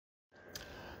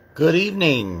Good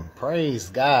evening.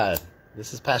 Praise God.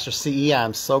 This is Pastor CE.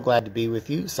 I'm so glad to be with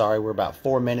you. Sorry, we're about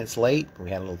 4 minutes late. We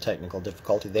had a little technical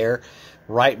difficulty there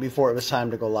right before it was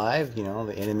time to go live. You know,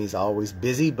 the enemy's always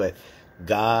busy, but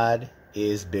God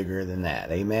is bigger than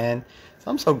that. Amen.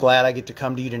 So I'm so glad I get to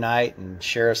come to you tonight and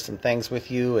share some things with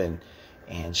you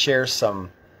and share some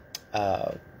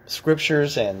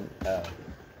scriptures and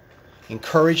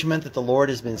encouragement that the Lord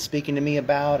has been speaking to me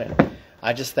about. And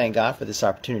I just thank God for this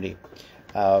opportunity.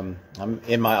 I'm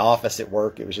in my office at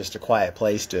work. It was just a quiet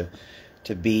place to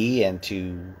be and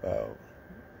to,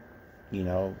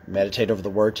 meditate over the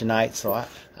Word tonight. So I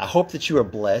hope that you are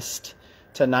blessed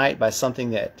tonight by something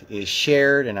that is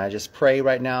shared. And I just pray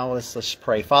right now. Let's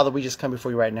pray. Father, we just come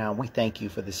before you right now. And we thank you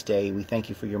for this day. We thank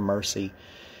you for your mercy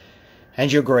and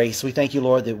your grace. We thank you,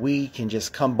 Lord, that we can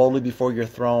just come boldly before your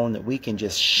throne, that we can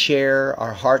just share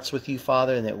our hearts with you,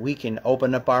 Father, and that we can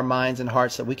open up our minds and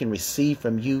hearts that we can receive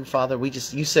from you, Father.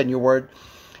 You said in your word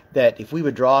that if we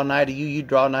would draw nigh to you, you'd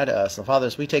draw nigh to us. And Father,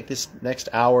 as we take this next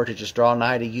hour to just draw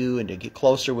nigh to you and to get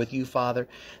closer with you, Father,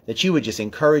 that you would just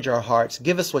encourage our hearts,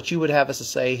 give us what you would have us to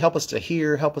say, help us to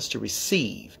hear, help us to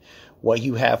receive what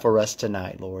you have for us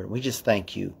tonight, Lord. We just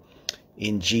thank you.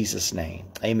 In Jesus' name.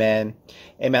 Amen.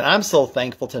 Amen. I'm so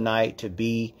thankful tonight to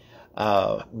be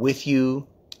with you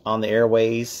on the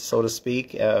airways, so to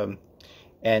speak, and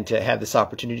to have this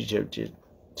opportunity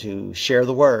to share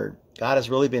the word. God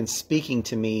has really been speaking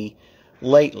to me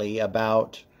lately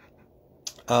about,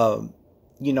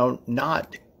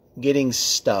 not getting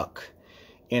stuck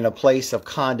in a place of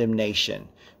condemnation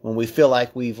when we feel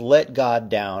like we've let God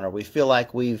down, or we feel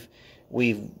like we've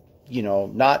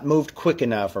not moved quick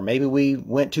enough, or maybe we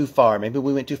went too far. Maybe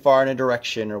we went too far in a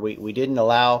direction, or we didn't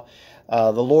allow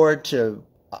the Lord to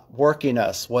work in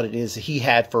us what it is he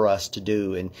had for us to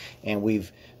do. And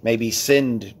we've maybe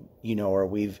sinned, or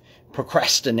we've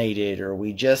procrastinated, or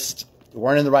we just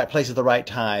weren't in the right place at the right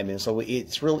time. And so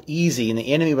it's real easy. And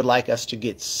the enemy would like us to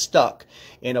get stuck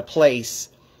in a place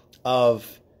of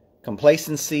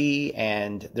complacency,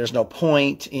 and there's no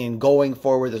point in going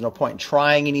forward. There's no point in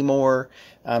trying anymore.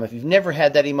 If you've never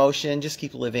had that emotion, just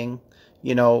keep living.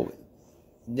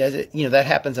 That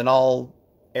happens in all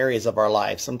areas of our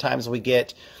life. Sometimes we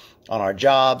get on our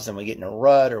jobs and we get in a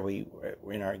rut, or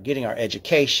we're getting our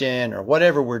education, or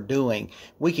whatever we're doing.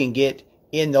 We can get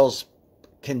in those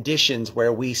conditions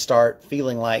where we start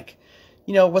feeling like,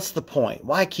 what's the point?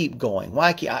 Why keep going?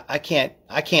 I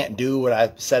can't do what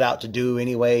I set out to do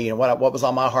anyway. What was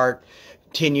on my heart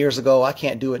 10 years ago, I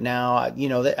can't do it now.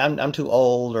 I'm too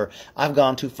old, or I've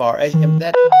gone too far. We have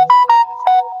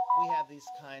these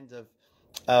kinds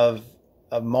of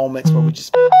moments where we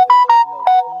just feel like there's no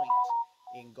point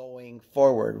in going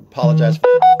forward. Apologize for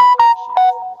the notifications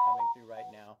that are coming through right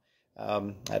now.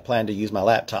 I planned to use my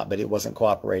laptop, but it wasn't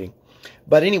cooperating.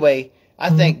 But anyway, I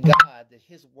thank God that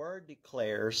his word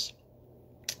declares,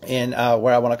 and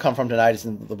where I want to come from tonight is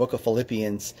in the book of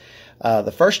Philippians,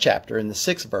 the first chapter, in the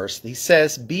 6th verse. He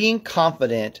says, being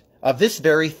confident of this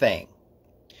very thing,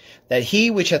 that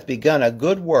he which hath begun a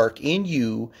good work in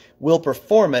you will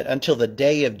perform it until the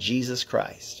day of Jesus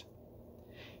Christ.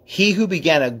 He who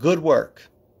began a good work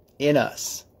in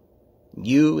us,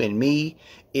 you and me,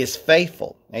 is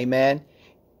faithful. Amen.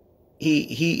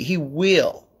 He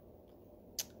will.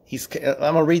 I'm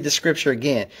going to read the scripture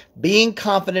again. Being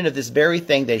confident of this very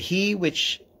thing, that he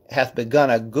which hath begun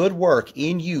a good work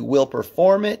in you will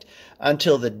perform it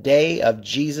until the day of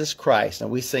Jesus Christ. And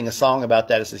we sing a song about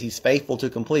that. It says he's faithful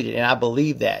to complete it. And I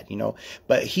believe that,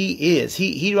 but he is.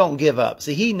 He don't give up.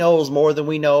 See, he knows more than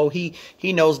we know. He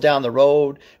knows down the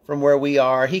road from where we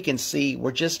are. He can see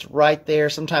we're just right there.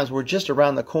 Sometimes we're just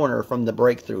around the corner from the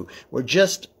breakthrough. We're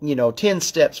just, 10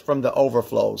 steps from the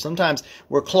overflow. Sometimes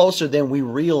we're closer than we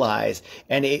realize.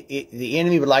 And the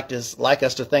enemy would like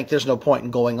us to think there's no point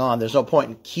in going on. There's no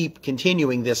point in keep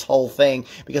continuing this whole thing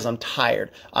because I'm tired.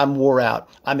 I'm wore out.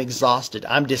 I'm exhausted.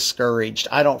 I'm discouraged.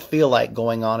 I don't feel like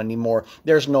going on anymore.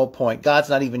 There's no point. God's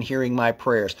not even hearing my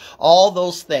prayers. All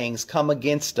those things come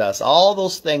against us. All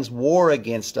those things war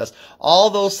against us. All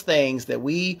those things that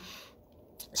we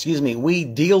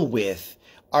deal with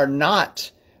are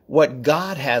not what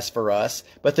God has for us,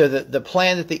 but they're the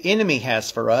plan that the enemy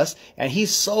has for us. And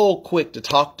he's so quick to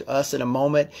talk to us in a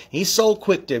moment. He's so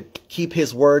quick to keep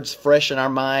his words fresh in our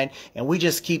mind. And we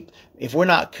just if we're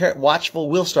not watchful,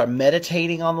 we'll start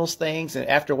meditating on those things. And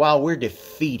after a while, we're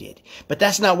defeated. But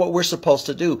that's not what we're supposed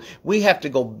to do. We have to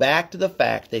go back to the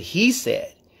fact that he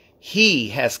said, he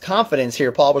has confidence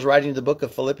here. Paul was writing the book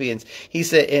of Philippians. He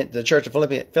said in the church of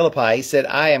Philippi, he said,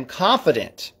 I am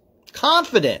confident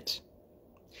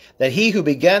that he who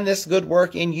began this good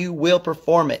work in you will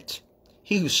perform it.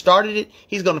 He who started it,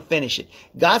 he's going to finish it.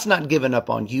 God's not giving up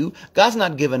on you. God's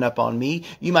not giving up on me.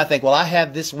 You might think, well, I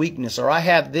have this weakness or I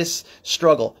have this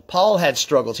struggle. Paul had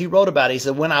struggles. He wrote about it. He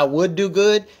said, when I would do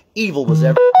good, evil was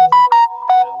ever. When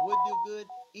I would do good,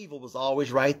 evil was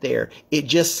always right there. It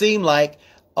just seemed like,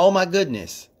 oh my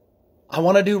goodness, I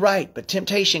want to do right, but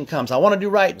temptation comes. I want to do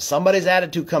right, but somebody's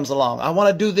attitude comes along. I want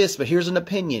to do this, but here's an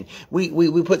opinion.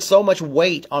 We put so much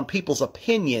weight on people's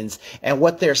opinions and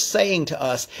what they're saying to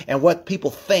us and what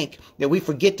people think that we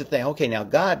forget to think, okay, now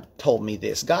God told me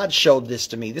this. God showed this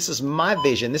to me. This is my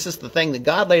vision. This is the thing that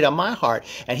God laid on my heart,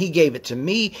 and he gave it to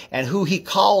me, and who he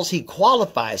calls, he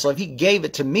qualifies. So if he gave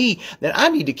it to me, then I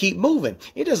need to keep moving.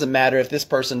 It doesn't matter if this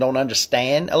person don't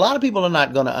understand. A lot of people are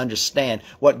not going to understand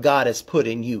what God has put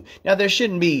in you. Now, there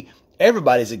shouldn't be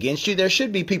everybody's against you. There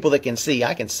should be people that can see.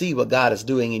 I can see what God is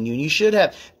doing in you. And you should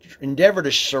have endeavor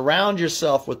to surround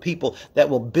yourself with people that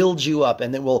will build you up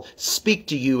and that will speak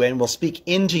to you and will speak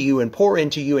into you and pour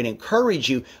into you and encourage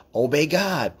you. Obey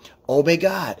God. Obey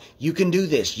God. You can do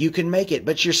this. You can make it.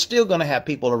 But you're still going to have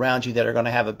people around you that are going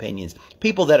to have opinions.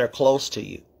 People that are close to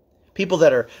you. People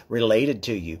that are related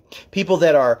to you. People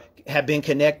that have been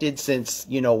connected since,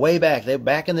 way back. They're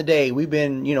back in the day. We've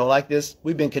been, like this.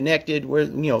 We've been connected.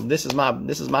 This is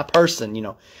my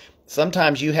person,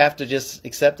 Sometimes you have to just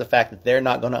accept the fact that they're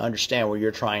not going to understand where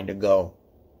you're trying to go.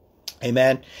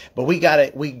 Amen. But we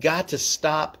got to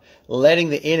stop letting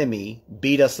the enemy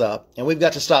beat us up, and we've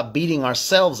got to stop beating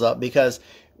ourselves up because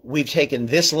we've taken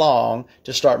this long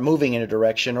to start moving in a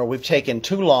direction, or we've taken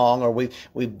too long, or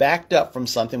we've backed up from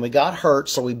something. We got hurt,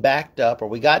 so we backed up, or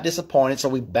we got disappointed, so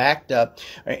we backed up,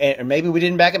 or maybe we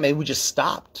didn't back up, maybe we just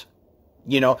stopped.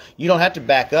 You don't have to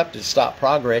back up to stop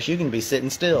progress. You can be sitting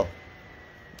still.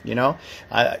 When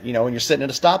you're sitting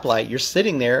at a stoplight, you're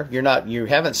sitting there, you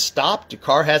haven't stopped, your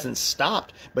car hasn't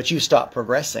stopped, but you stopped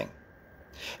progressing.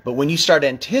 But when you start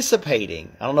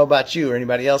anticipating, I don't know about you or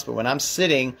anybody else, but when I'm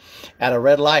sitting at a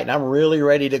red light and I'm really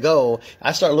ready to go,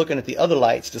 I start looking at the other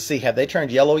lights to see, have they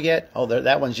turned yellow yet? Oh,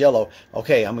 that one's yellow.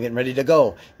 Okay, I'm getting ready to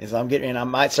go. And I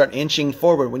might start inching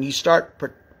forward. When you start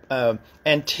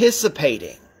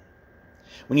anticipating,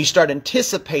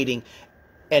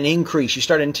 an increase, you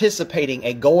start anticipating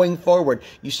a going forward,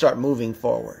 you start moving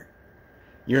forward.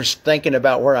 You're thinking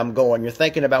about where I'm going. You're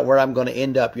thinking about where I'm going to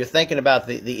end up. You're thinking about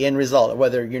the end result,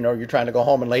 whether, you're trying to go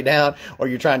home and lay down, or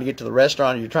you're trying to get to the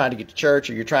restaurant, or you're trying to get to church,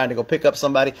 or you're trying to go pick up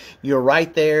somebody. You're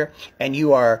right there and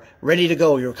you are ready to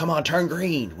go. Come on, turn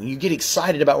green. When you get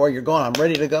excited about where you're going, I'm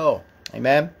ready to go.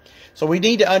 Amen. So we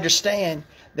need to understand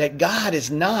that God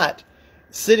is not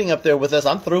sitting up there with us.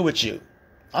 I'm through with you.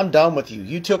 I'm done with you.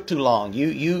 You took too long.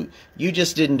 You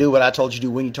just didn't do what I told you to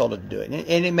do when you told it to do it.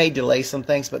 And it may delay some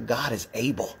things, but God is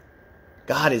able.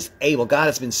 God is able. God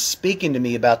has been speaking to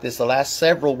me about this the last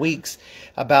several weeks,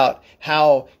 about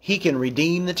how he can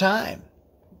redeem the time.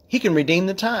 He can redeem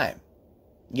the time.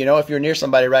 If you're near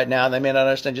somebody right now and they may not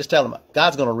understand, just tell them,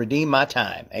 God's going to redeem my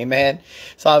time. Amen.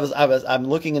 So I'm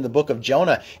looking in the book of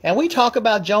Jonah, and we talk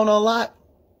about Jonah a lot.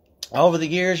 Over the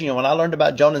years, when I learned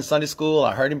about Jonah in Sunday school,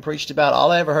 I heard him preached about, all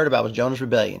I ever heard about was Jonah's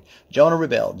rebellion. Jonah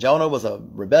rebelled. Jonah was a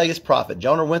rebellious prophet.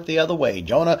 Jonah went the other way.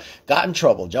 Jonah got in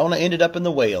trouble. Jonah ended up in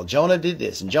the whale. Jonah did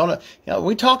this. And Jonah,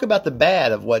 we talk about the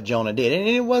bad of what Jonah did. And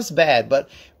it was bad. But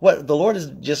what the Lord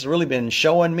has just really been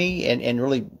showing me and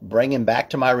really bringing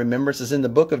back to my remembrance is in the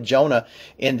book of Jonah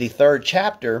in the 3rd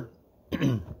chapter.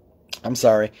 I'm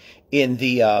sorry. In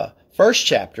the first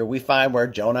chapter, we find where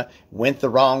Jonah went the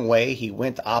wrong way. He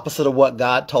went the opposite of what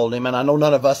God told him. And I know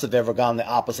none of us have ever gone the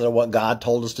opposite of what God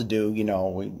told us to do.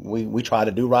 We try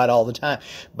to do right all the time.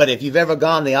 But if you've ever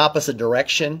gone the opposite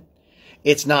direction,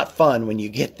 it's not fun when you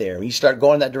get there. When you start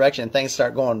going that direction and things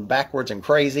start going backwards and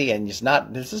crazy, and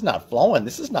this is not flowing.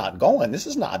 This is not going. This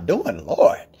is not doing,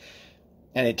 Lord.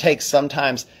 And it takes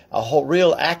sometimes a whole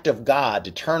real act of God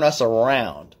to turn us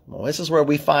around. Well, this is where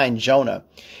we find Jonah.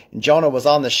 And Jonah was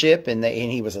on the ship and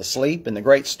he was asleep, and the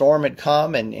great storm had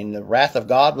come, and the wrath of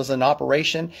God was in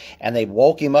operation. And they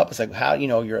woke him up and said, how,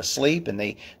 you're asleep. And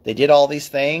they did all these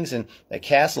things, and they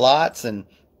cast lots, and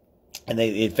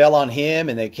it fell on him,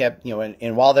 and they kept,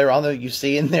 and while they're on you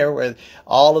see in there where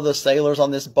all of the sailors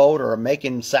on this boat are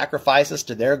making sacrifices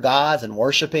to their gods and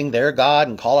worshiping their God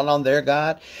and calling on their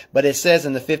God. But it says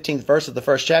in the 15th verse of the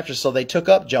 1st chapter, so they took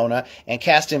up Jonah and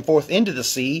cast him forth into the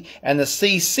sea, and the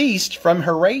sea ceased from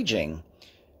her raging.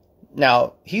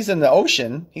 Now, he's in the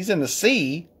ocean, he's in the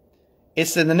sea.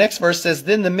 It's in the next verse says,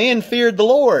 then the men feared the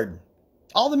Lord.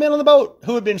 All the men on the boat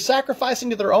who had been sacrificing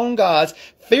to their own gods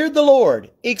feared the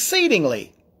Lord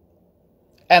exceedingly.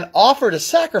 and offered a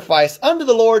sacrifice unto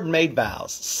the Lord and made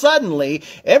vows. Suddenly,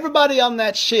 everybody on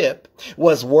that ship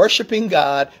was worshiping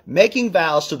God, making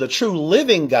vows to the true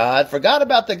living God, forgot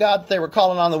about the God that they were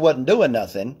calling on that wasn't doing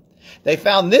nothing. They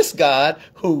found this God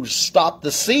who stopped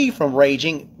the sea from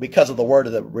raging because of the word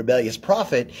of the rebellious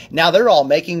prophet. Now they're all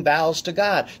making vows to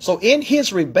God. So in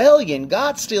his rebellion,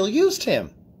 God still used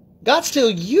him. God still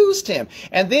used him.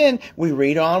 And then we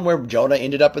read on where Jonah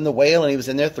ended up in the whale, and he was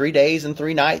in there 3 days and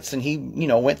 3 nights, and he,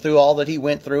 went through all that he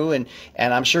went through, and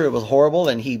I'm sure it was horrible,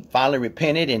 and he finally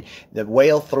repented, and the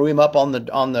whale threw him up on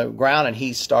the ground, and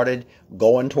he started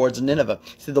going towards Nineveh.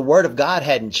 See, the word of God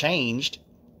hadn't changed.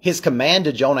 His command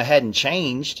to Jonah hadn't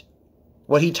changed.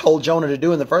 What he told Jonah to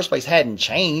do in the first place hadn't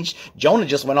changed. Jonah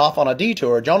just went off on a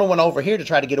detour. Jonah went over here to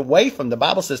try to get away from, the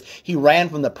Bible says he ran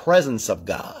from the presence of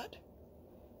God.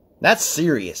 That's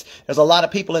serious. There's a lot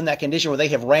of people in that condition where they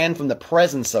have ran from the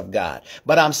presence of God.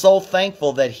 But I'm so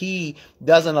thankful that he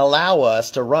doesn't allow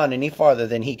us to run any farther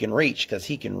than he can reach, because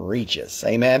he can reach us.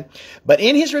 Amen. But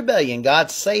in his rebellion, God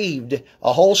saved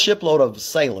a whole shipload of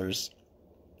sailors.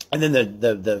 And then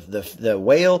the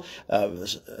whale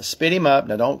spit him up.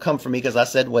 Now, don't come for me because I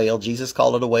said whale. Jesus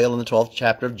called it a whale in the 12th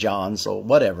chapter of John, so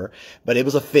whatever. But it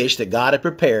was a fish that God had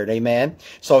prepared, amen?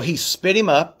 So he spit him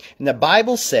up. And the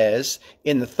Bible says,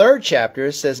 in the 3rd chapter,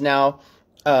 it says, now,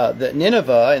 the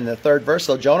Nineveh, in the 3rd verse,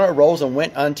 so Jonah arose and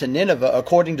went unto Nineveh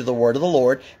according to the word of the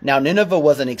Lord. Now, Nineveh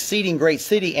was an exceeding great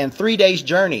city and 3 days'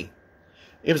 journey.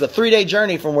 It was a 3-day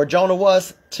journey from where Jonah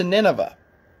was to Nineveh.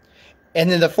 And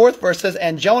then the 4th verse says,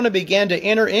 and Jonah began to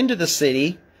enter into the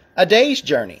city a day's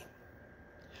journey.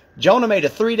 Jonah made a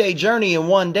 3-day journey in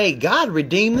 1 day. God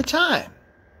redeemed the time.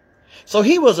 So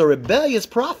he was a rebellious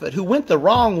prophet who went the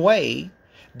wrong way,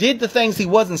 did the things he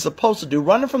wasn't supposed to do,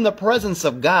 running from the presence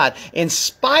of God. In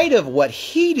spite of what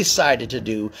he decided to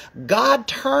do, God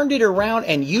turned it around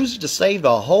and used it to save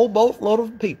a whole boatload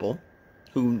of people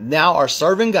who now are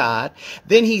serving God.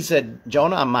 Then he said,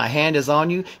 Jonah, my hand is on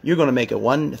you. You're going to make a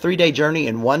 3-day journey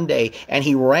in 1 day. And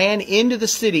he ran into the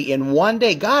city in 1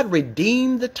 day. God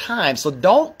redeemed the time. So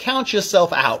don't count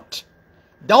yourself out.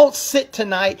 Don't sit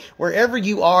tonight wherever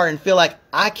you are and feel like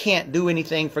I can't do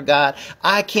anything for God.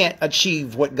 I can't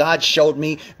achieve what God showed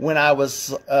me when I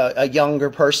was a younger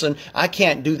person. I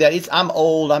can't do that. I'm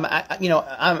old.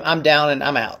 I'm down and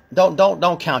I'm out.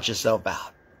 Don't count yourself out.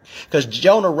 Because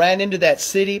Jonah ran into that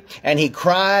city and he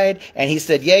cried and he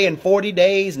said, yea, in 40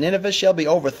 days Nineveh shall be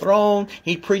overthrown.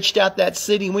 He preached out that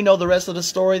city. We know the rest of the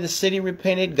story. The city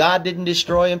repented. God didn't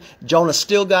destroy him. Jonah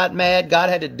still got mad. God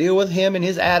had to deal with him and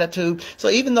his attitude. So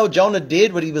even though Jonah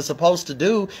did what he was supposed to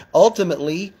do,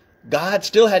 ultimately God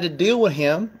still had to deal with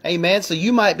him. Amen. So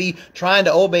you might be trying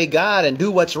to obey God and do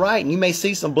what's right, and you may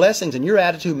see some blessings and your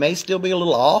attitude may still be a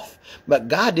little off, but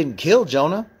God didn't kill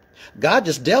Jonah. God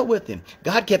just dealt with him.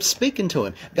 God kept speaking to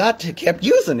him. God kept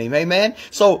using him. Amen.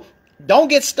 So don't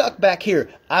get stuck back here.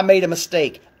 I made a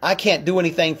mistake. I can't do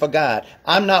anything for God.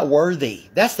 I'm not worthy.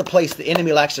 That's the place the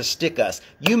enemy likes to stick us.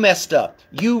 You messed up.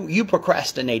 You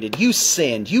procrastinated. You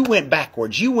sinned. You went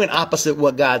backwards. You went opposite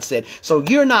what God said. So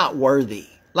you're not worthy.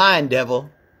 Lying devil.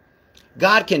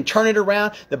 God can turn it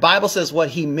around. The Bible says what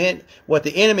he meant, what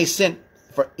the enemy sent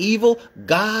for evil,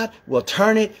 God will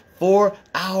turn it for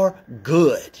our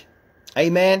good.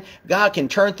 Amen. God can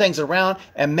turn things around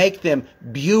and make them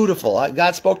beautiful.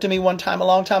 God spoke to me one time, a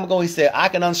long time ago. He said, I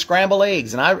can unscramble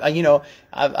eggs. And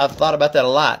I've thought about that a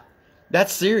lot.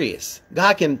 That's serious.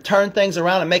 God can turn things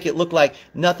around and make it look like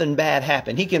nothing bad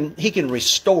happened. He can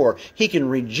restore. He can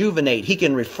rejuvenate. He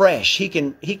can refresh. He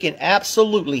can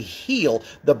absolutely heal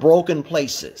the broken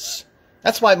places.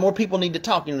 That's why more people need to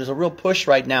talk. There's a real push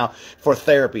right now for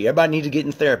therapy. Everybody needs to get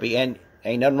in therapy, and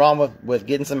ain't nothing wrong with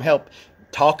getting some help,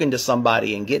 talking to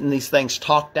somebody and getting these things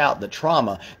talked out, the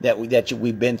trauma that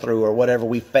we've been through or whatever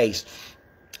we faced.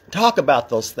 Talk about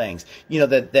those things.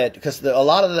 That because a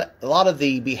lot of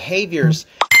the behaviors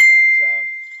that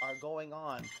are going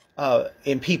on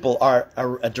in people are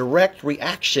a direct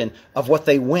reaction of what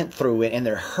they went through, and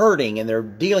they're hurting and they're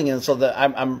dealing. And so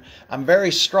I'm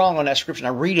very strong on that scripture. I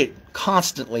read it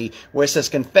constantly where it says,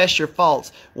 confess your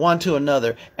faults one to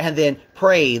another and then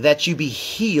pray that you be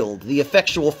healed. The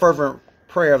effectual fervent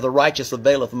prayer of the righteous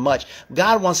availeth much.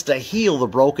 God wants to heal the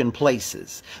broken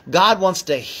places. God wants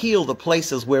to heal the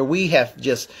places where we have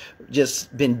just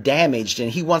been damaged, and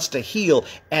he wants to heal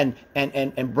and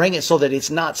bring it so that it's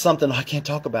not something I can't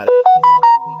talk about it. It's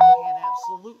something we can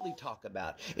absolutely talk talk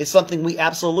about. It's something we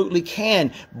absolutely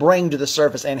can bring to the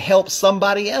surface and help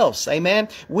somebody else. Amen.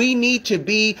 We need to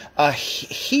be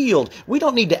healed. We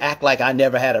don't need to act like I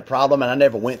never had a problem and I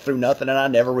never went through nothing and I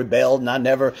never rebelled and I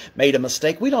never made a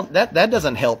mistake. That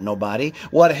doesn't help nobody.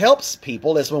 What helps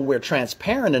people is when we're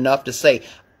transparent enough to say,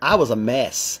 I was a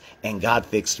mess and God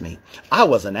fixed me. I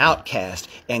was an outcast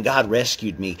and God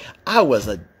rescued me. I was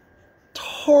a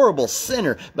horrible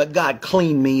sinner, but God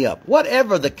cleaned me up.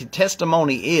 Whatever the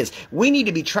testimony is, we need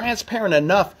to be transparent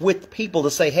enough with people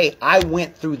to say, hey, I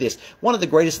went through this. One of the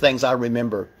greatest things I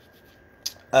remember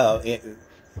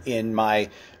in my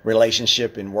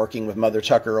relationship and working with Mother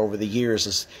Tucker over the years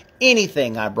is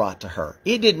anything I brought to her.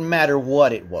 It didn't matter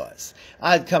what it was.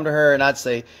 I'd come to her and I'd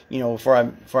say,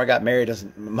 before I got married, as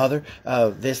Mother,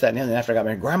 this, that, and the other. And after I got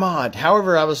married, Grandma,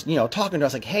 however I was, talking to her, I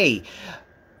was like, hey,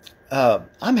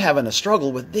 I'm having a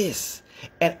struggle with this.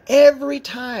 And every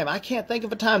time, I can't think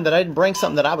of a time that I didn't bring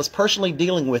something that I was personally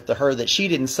dealing with to her that she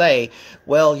didn't say,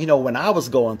 well, when I was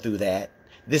going through that,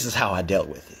 this is how I dealt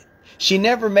with it. She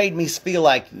never made me feel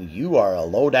like you are a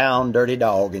low down, dirty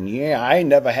dog. And yeah, I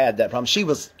never had that problem. She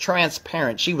was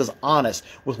transparent. She was honest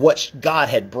with what God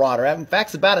had brought her out. In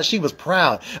fact, about it, she was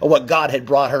proud of what God had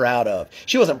brought her out of.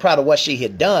 She wasn't proud of what she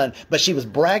had done, but she was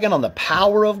bragging on the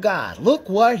power of God. Look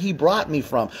where he brought me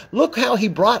from. Look how he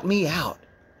brought me out.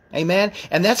 Amen.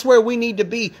 And that's where we need to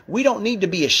be. We don't need to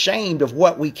be ashamed of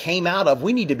what we came out of.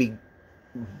 We need to be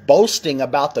boasting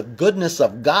about the goodness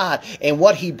of God and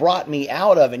what he brought me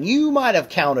out of. And you might have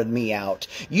counted me out.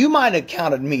 You might have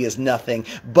counted me as nothing,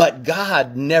 but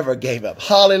God never gave up.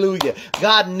 Hallelujah.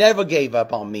 God never gave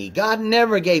up on me. God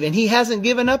never gave, and he hasn't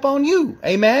given up on you.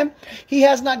 Amen. He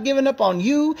has not given up on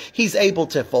you. He's able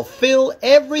to fulfill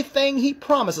everything he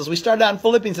promises. We started out in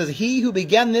Philippians, says, he who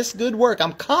began this good work,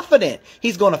 I'm confident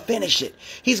he's going to finish it.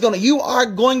 You are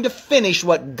going to finish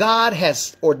what God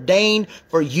has ordained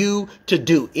for you to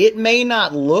do. It may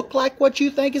not look like what you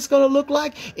think it's going to look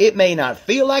like. It may not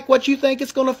feel like what you think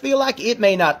it's going to feel like. It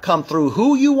may not come through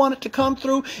who you want it to come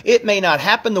through. It may not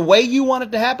happen the way you want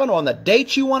it to happen or on the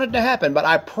date you want it to happen. But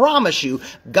I promise you,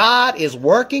 God is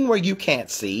working where you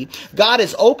can't see. God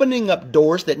is opening up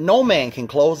doors that no man can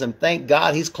close. And thank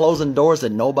God he's closing doors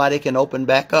that nobody can open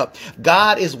back up.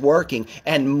 God is working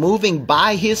and moving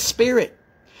by his Spirit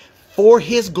for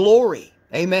his glory.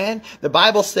 Amen. The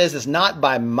Bible says it's not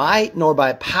by might nor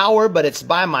by power, but it's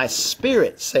by my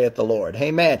Spirit, saith the Lord.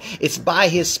 Amen. It's by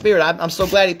his Spirit. I'm so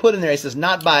glad he put in there. He says,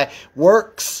 not by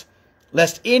works,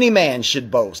 lest any man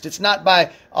should boast. It's not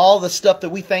by all the stuff that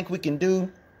we think we can do,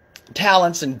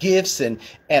 talents and gifts and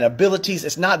abilities.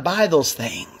 It's not by those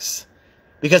things.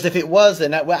 Because if it was,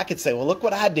 then I could say, well, look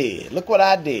what I did. Look what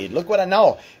I did. Look what I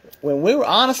know. When we were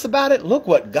honest about it, look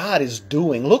what God is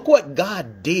doing. Look what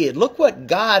God did. Look what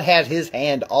God had his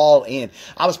hand all in.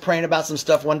 I was praying about some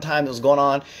stuff one time that was going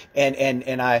on,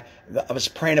 and I was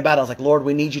praying about it. I was like, Lord,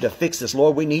 we need you to fix this.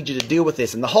 Lord, we need you to deal with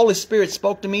this. And the Holy Spirit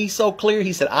spoke to me so clear.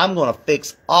 He said, I'm going to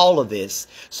fix all of this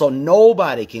so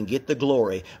nobody can get the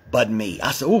glory but me.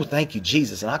 I said, oh, thank you,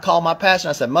 Jesus. And I called my pastor.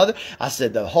 I said, Mother, I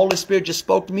said, the Holy Spirit just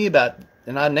spoke to me about,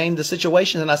 and I named the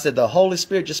situation, and I said, the Holy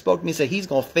Spirit just spoke to me and said, he's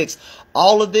going to fix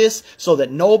all of this so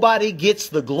that nobody gets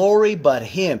the glory but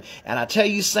him. And I tell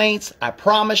you, saints, I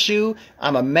promise you,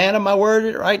 I'm a man of my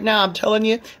word right now. I'm telling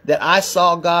you that I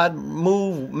saw God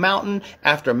move mountain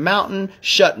after mountain,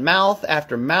 shut mouth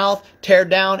after mouth, tear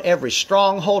down every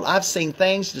stronghold. I've seen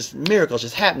things, just miracles,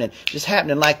 just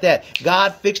happening like that.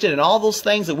 God fixed it, and all those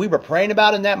things that we were praying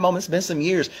about in that moment, it's been some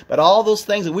years, but all those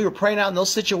things that we were praying out in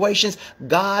those situations,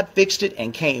 God fixed it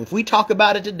and came. If we talk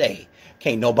about it today,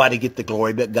 can't nobody get the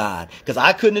glory but God. Because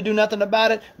I couldn't do nothing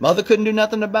about it. Mother couldn't do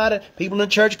nothing about it. People in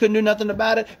the church couldn't do nothing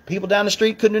about it. People down the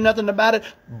street couldn't do nothing about it.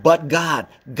 But God.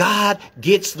 God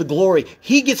gets the glory.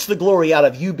 He gets the glory out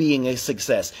of you being a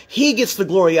success. He gets the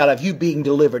glory out of you being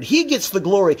delivered. He gets the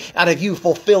glory out of you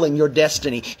fulfilling your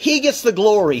destiny. He gets the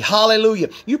glory. Hallelujah.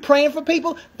 You praying for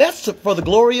people? That's for the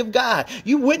glory of God.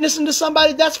 You witnessing to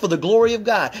somebody? That's for the glory of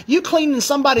God. You cleaning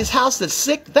somebody's house that's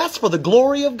sick? That's for the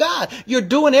glory of God. You're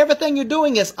doing everything you're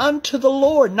doing as unto the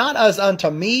Lord, not as unto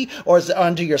me or as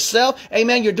unto yourself.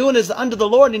 Amen. You're doing it as unto the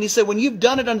Lord. And he said, when you've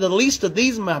done it unto the least of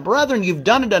these, my brethren, you've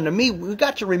done it unto me. We've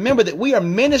got to remember that we are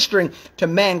ministering to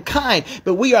mankind,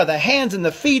 but we are the hands and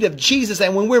the feet of Jesus.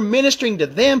 And when we're ministering to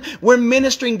them, we're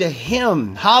ministering to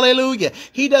him. Hallelujah.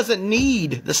 He doesn't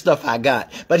need the stuff I got,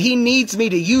 but he needs me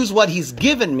to use what he's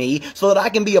given me so that I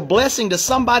can be a blessing to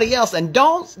somebody else. And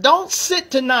don't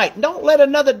sit tonight. Don't let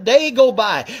another day go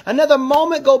by, another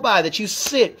moment go by that you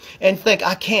sit and think,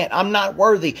 I can't, I'm not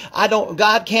worthy.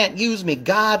 God can't use me.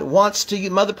 God wants to.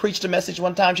 Mother preached a message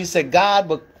one time. She said, God,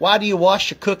 but why do you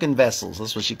wash your cooking vessels?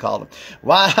 That's what she called them.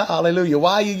 Why, hallelujah.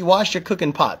 Why you wash your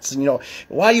cooking pots?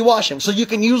 Why you wash them? So you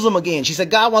can use them again. She said,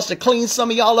 God wants to clean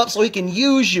some of y'all up so he can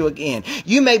use you again.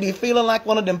 You may be feeling like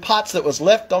one of them pots that was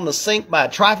left on the sink by a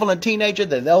trifling teenager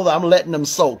that I'm letting them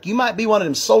soak. You might be one of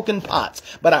them soaking pots,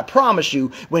 but I promise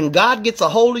you, when God gets a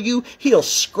hold of you, he'll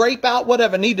scrape out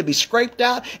whatever needs to be scraped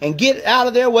out and get out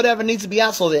of there whatever needs to be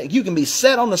out so that you can be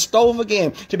set on the stove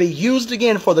again, to be used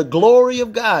again for the glory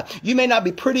of God. You may not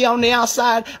be pretty on the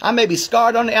outside. I may be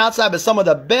scarred on the outside, but some of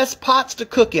the best pots to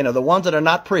cook in are the ones that are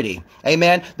not pretty.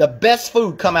 Amen. The best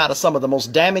food come out of some of the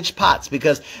most damaged pots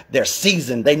because they're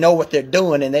seasoned. They know what they're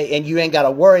doing, and you ain't got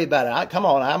to worry about it. Come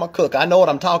on, I'm a cook. I know what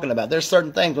I'm talking about. There's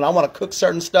certain things when I want to cook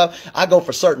certain stuff, I go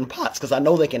for certain pots because I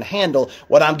know they can handle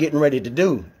what I'm getting ready to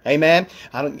do. Amen.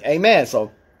 Amen.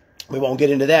 So we won't get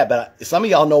into that, but some of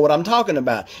y'all know what I'm talking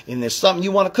about. And there's something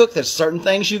you want to cook. There's certain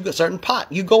things certain pot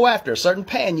you go after, a certain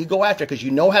pan you go after because you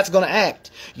know how it's going to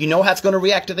act. You know how it's going to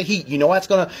react to the heat. You know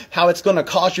how it's going to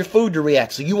cause your food to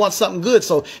react. So you want something good.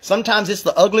 So sometimes it's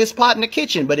the ugliest pot in the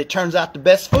kitchen, but it turns out the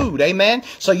best food. Amen.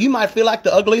 So you might feel like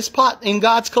the ugliest pot in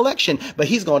God's collection, but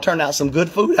he's going to turn out some good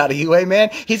food out of you. Amen.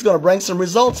 He's going to bring some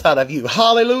results out of you.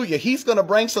 Hallelujah. He's going to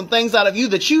bring some things out of you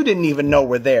that you didn't even know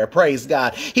were there. Praise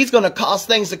God. He's going to cause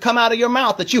things to come out of your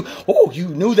mouth that you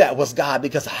knew that was God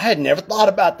because I had never thought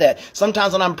about that.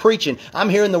 Sometimes when I'm preaching, I'm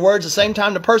hearing the words the same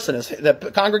time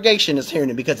the congregation is hearing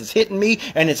it because it's hitting me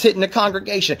and it's hitting the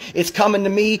congregation. It's coming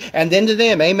to me and then to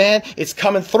them. Amen. It's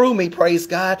coming through me. Praise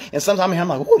God. And sometimes I'm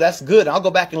like, oh, that's good. I'll go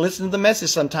back and listen to the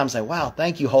message sometimes and say, wow,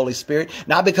 thank you, Holy Spirit.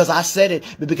 Not because I said it,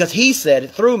 but because he said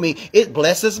it through me. It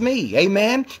blesses me.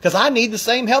 Amen. Because I need the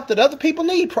same help that other people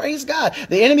need. Praise God.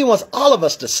 The enemy wants all of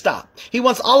us to stop. He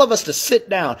wants all of us to sit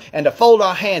down and to fold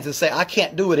our hands and say, I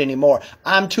can't do it anymore.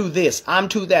 I'm too this. I'm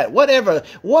too that.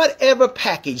 Whatever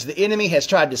package the enemy has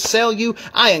tried to sell you,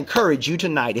 I encourage you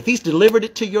tonight. If he's delivered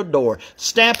it to your door,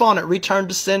 stamp on it, return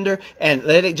to sender, and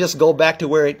let it just go back to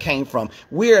where it came from.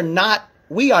 We are not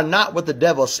what the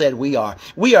devil said we are.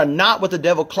 We are not what the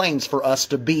devil claims for us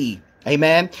to be.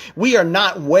 Amen. We are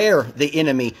not where the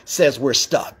enemy says we're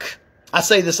stuck. I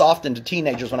say this often to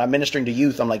teenagers when I'm ministering to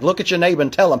youth. I'm like, look at your neighbor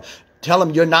and tell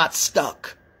them you're not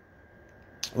stuck.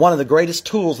 One of the greatest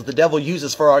tools that the devil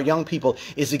uses for our young people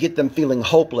is to get them feeling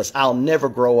hopeless. I'll never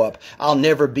grow up. I'll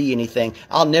never be anything.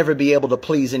 I'll never be able to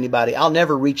please anybody. I'll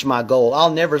never reach my goal.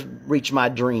 I'll never reach my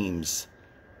dreams.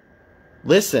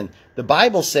 Listen, the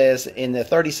Bible says in the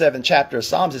 37th chapter of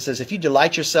Psalms, it says, if you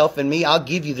delight yourself in me, I'll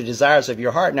give you the desires of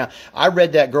your heart. Now, I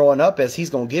read that growing up as he's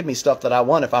going to give me stuff that I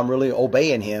want if I'm really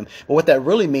obeying him. But what that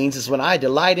really means is when I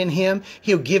delight in him,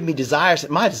 he'll give me desires.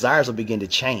 My desires will begin to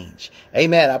change.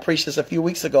 Amen. I preached this a few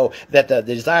weeks ago that the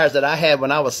desires that I had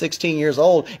when I was 16 years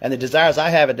old and the desires I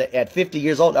have at 50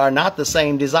 years old are not the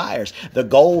same desires. The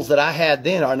goals that I had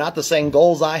then are not the same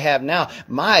goals I have now.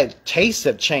 My tastes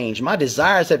have changed. My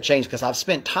desires have changed because I've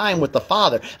spent time with the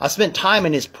Father. I spent time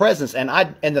in his presence and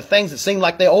the things that seem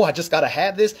like I just got to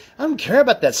have this. I don't care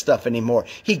about that stuff anymore.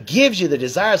 He gives you the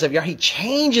desires of your heart. He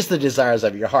changes the desires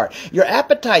of your heart. Your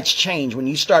appetites change when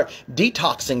you start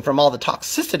detoxing from all the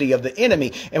toxicity of the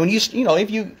enemy. And when if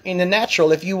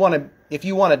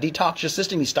you want to detox your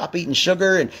system, you stop eating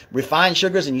sugar and refined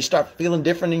sugars and you start feeling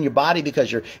different in your body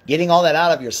because you're getting all that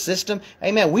out of your system.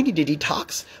 Amen. We need to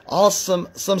detox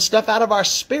some stuff out of our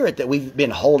spirit that we've been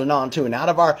holding on to and out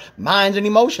of our minds and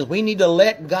emotions. We need to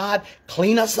let God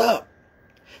clean us up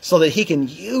so that he can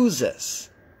use us.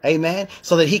 Amen.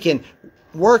 So that he can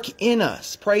work in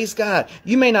us. Praise God.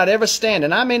 You may not ever stand,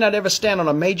 and I may not ever stand on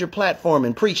a major platform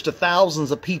and preach to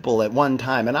thousands of people at one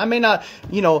time. And I may not,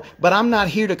 but I'm not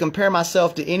here to compare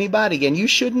myself to anybody. And you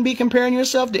shouldn't be comparing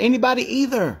yourself to anybody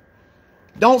either.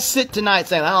 Don't sit tonight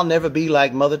saying, I'll never be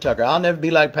like Mother Tucker. I'll never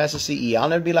be like Pastor CE. I'll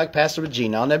never be like Pastor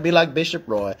Regina. I'll never be like Bishop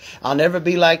Roy. I'll never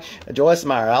be like Joyce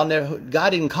Meyer.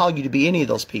 God didn't call you to be any of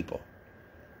those people.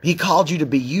 He called you to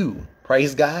be you.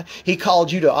 Praise God. He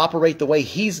called you to operate the way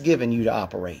he's given you to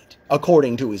operate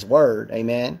according to his word.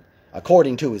 Amen.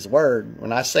 According to his word.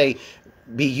 When I say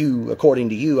be you according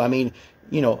to you, I mean,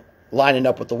 lining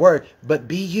up with the word, but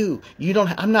be you.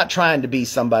 I'm not trying to be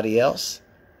somebody else.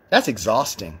 That's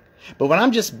exhausting. But when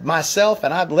I'm just myself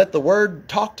and I let the word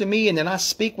talk to me and then I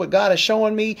speak what God is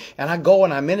showing me and I go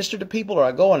and I minister to people or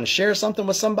I go and share something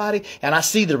with somebody and I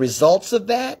see the results of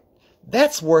that,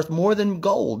 That's worth more than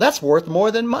gold. That's worth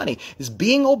more than money. Is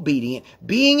being obedient,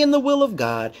 being in the will of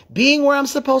God, being where I'm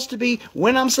supposed to be,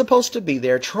 when I'm supposed to be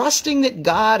there, trusting that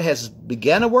God has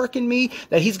begun a work in me,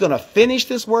 that he's going to finish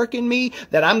this work in me,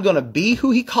 that I'm going to be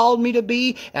who he called me to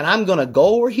be, and I'm going to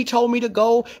go where he told me to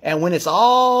go. And when it's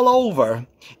all over,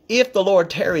 if the Lord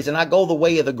tarries and I go the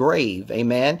way of the grave,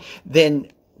 amen,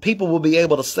 then people will be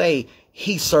able to say,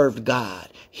 he served God.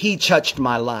 He touched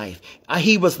my life.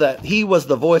 He was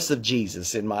the voice of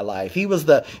Jesus in my life. He was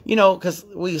the, because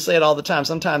we say it all the time.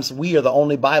 Sometimes we are the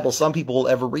only Bible some people will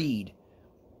ever read.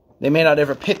 They may not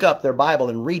ever pick up their Bible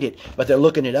and read it, but they're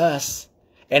looking at us.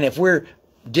 And if we're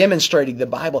demonstrating the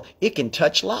Bible, it can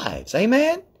touch lives.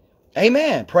 Amen.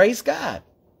 Amen. Praise God.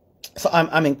 So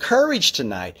I'm encouraged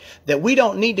tonight that we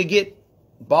don't need to get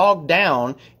bogged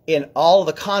down in all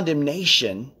the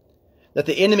condemnation that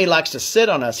the enemy likes to sit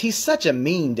on us. He's such a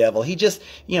mean devil. He just,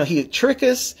 he trick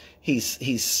us.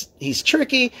 He's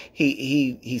tricky.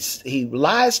 He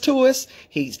lies to us.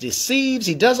 He deceives.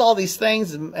 He does all these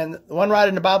things. And one writer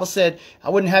in the Bible said, I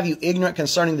wouldn't have you ignorant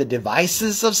concerning the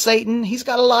devices of Satan. He's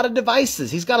got a lot of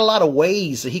devices. He's got a lot of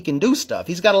ways that he can do stuff.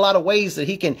 He's got a lot of ways that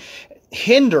he can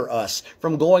hinder us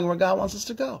from going where God wants us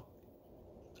to go.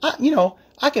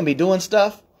 I can be doing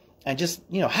stuff and just,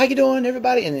 how you doing,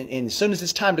 everybody? And as soon as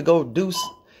it's time to go do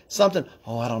something,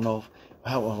 I don't know.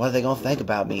 What are they going to think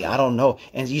about me? I don't know.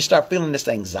 And you start feeling this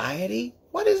anxiety.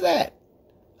 What is that?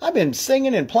 I've been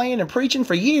singing and playing and preaching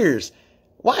for years.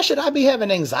 Why should I be having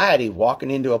anxiety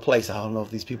walking into a place? I don't know if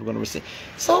these people are going to receive.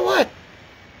 So what?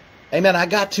 Amen. I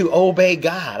got to obey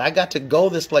God. I got to go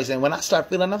this place. And when I start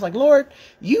feeling, I was like, Lord,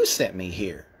 you sent me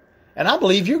here. And I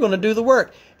believe you're going to do the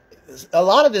work. A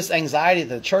lot of this anxiety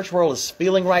that the church world is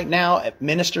feeling right now,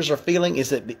 ministers are feeling, is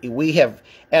that we have,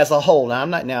 as a whole, I'm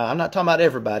not talking about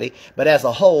everybody, but as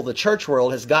a whole, the church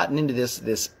world has gotten into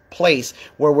this place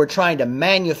where we're trying to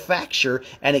manufacture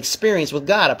an experience with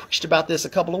God. I preached about this a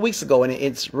couple of weeks ago, and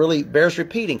it's really bears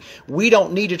repeating. We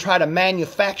don't need to try to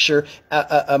manufacture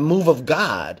a move of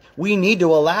God. We need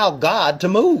to allow God to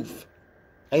move.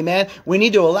 Amen. We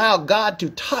need to allow God to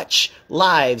touch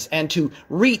lives and to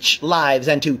reach lives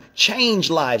and to change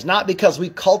lives, not because we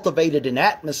cultivated an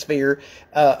atmosphere,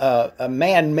 a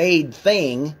man-made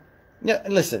thing.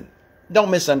 Listen,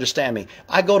 don't misunderstand me.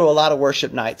 I go to a lot of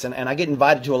worship nights and I get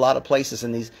invited to a lot of places,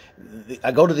 and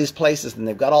I go to these places and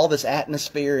they've got all this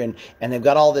atmosphere and they've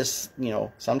got all this,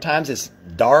 sometimes it's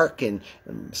dark and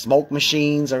smoke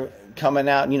machines are coming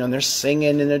out, and they're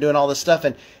singing and they're doing all this stuff.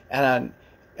 And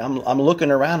I'm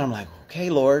looking around. I'm like, okay,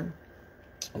 Lord,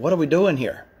 what are we doing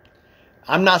here?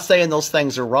 I'm not saying those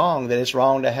things are wrong, that it's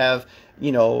wrong to have,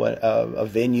 a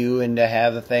venue and to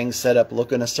have the things set up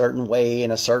looking a certain way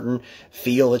and a certain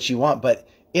feel that you want. But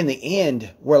in the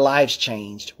end, were lives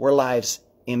changed? Were lives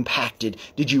impacted?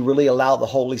 Did you really allow the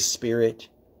Holy Spirit?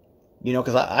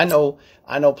 Because I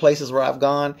know places where I've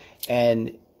gone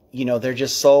and, they're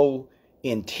just so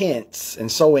intense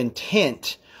and so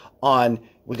intent on,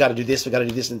 we got to do this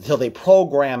until they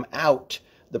program out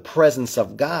the presence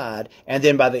of God. And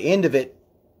then by the end of it,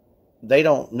 they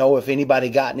don't know if anybody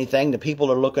got anything. The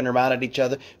people are looking around at each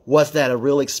other. Was that a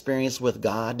real experience with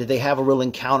God? Did they have a real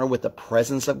encounter with the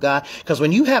presence of God? Because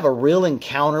when you have a real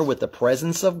encounter with the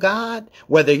presence of God,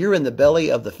 whether you're in the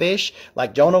belly of the fish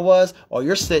like Jonah was, or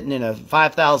you're sitting in a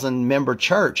 5,000 member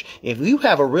church, if you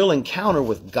have a real encounter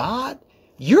with God,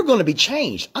 you're going to be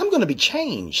changed. I'm going to be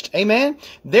changed. Amen.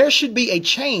 There should be a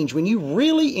change when you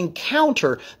really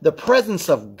encounter the presence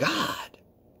of God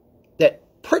that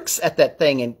pricks at that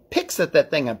thing and picks at that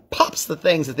thing and pops the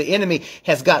things that the enemy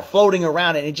has got floating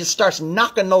around, and it just starts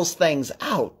knocking those things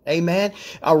out. Amen.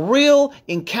 A real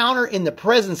encounter in the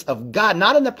presence of God,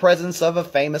 not in the presence of a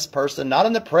famous person, not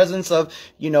in the presence of,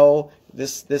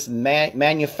 this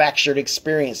manufactured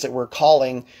experience that we're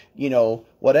calling,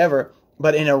 whatever.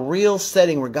 But in a real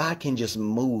setting where God can just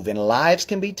move and lives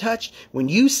can be touched, when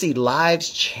you see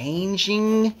lives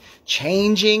changing,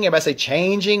 everybody say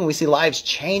changing, we see lives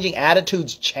changing,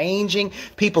 attitudes changing,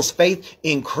 people's faith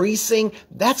increasing,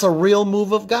 that's a real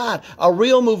move of God. A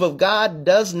real move of God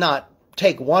does not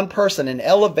take one person and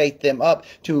elevate them up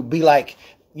to be like,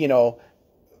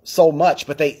 so much,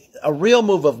 but a real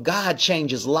move of God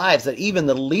changes lives, that even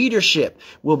the leadership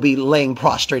will be laying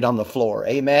prostrate on the floor.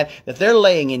 Amen. That they're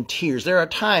laying in tears. There are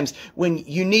times when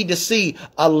you need to see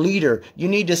a leader. You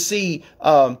need to see,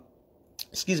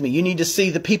 you need to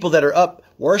see the people that are up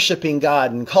worshiping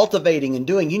God and cultivating and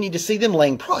doing. You need to see them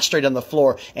laying prostrate on the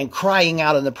floor and crying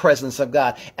out in the presence of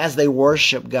God as they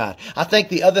worship God. I think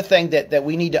the other thing that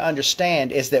we need to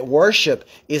understand is that worship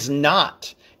is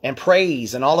not, and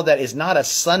praise and all of that is not a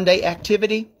Sunday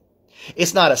activity.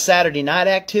 It's not a Saturday night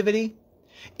activity.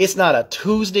 It's not a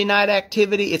Tuesday night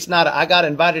activity. It's not I got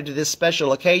invited to this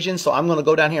special occasion, so I'm going to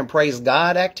go down here and praise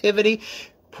God activity.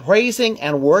 Praising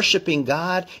and worshiping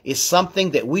God is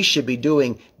something that we should be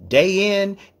doing day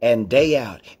in and day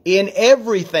out. In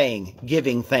everything,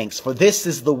 giving thanks, for this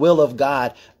is the will of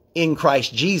God in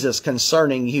Christ Jesus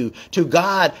concerning you. To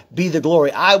God be the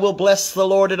glory. I will bless the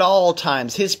Lord at all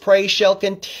times. His praise shall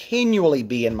continually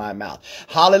be in my mouth.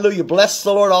 Hallelujah. Bless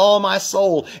the Lord, all my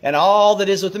soul, and all that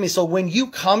is within me. So when you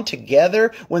come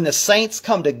together, when the saints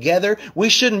come together, we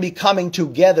shouldn't be coming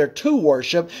together to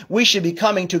worship. We should be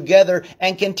coming together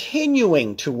and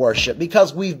continuing to worship,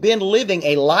 because we've been living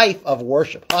a life of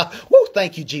worship. Woo,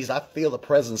 thank you, Jesus. I feel the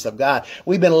presence of God.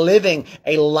 We've been living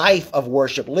a life of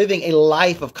worship, living a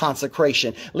life of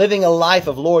consecration, living a life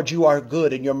of, Lord, you are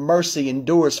good and your mercy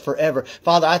endures forever.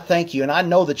 Father, I thank you, and I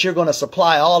know that you're going to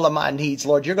supply all of my needs,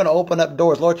 Lord. You're going to open up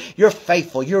doors, Lord. You're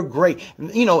faithful. You're great.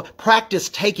 You know, practice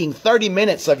taking 30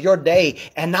 minutes of your day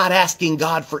and not asking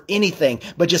God for anything,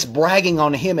 but just bragging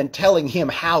on him and telling him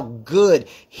how good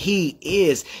he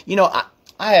is. You know,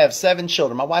 I have 7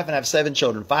 children. My wife and I have 7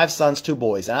 children, 5 sons, 2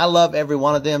 boys, and I love every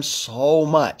one of them so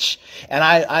much. And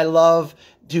I love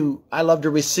to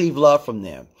receive love from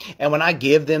them. And when I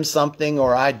give them something,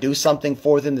 or I do something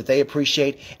for them that they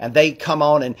appreciate, and they come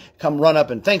run up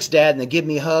and thanks, Dad, and they give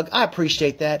me a hug, I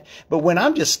appreciate that. But when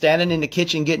I'm just standing in the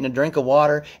kitchen getting a drink of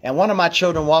water, and one of my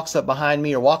children walks up behind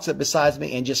me or walks up beside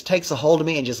me and just takes a hold of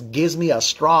me and just gives me a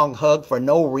strong hug for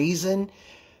no reason,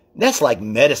 that's like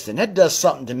medicine. That does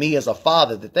something to me as a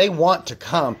father, that they want to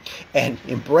come and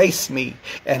embrace me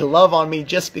and love on me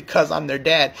just because I'm their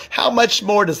dad. How much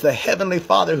more does the Heavenly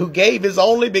Father, who gave his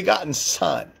only begotten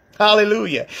Son,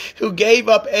 hallelujah, who gave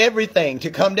up everything to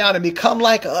come down and become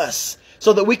like us,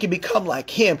 so that we can become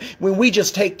like him, when we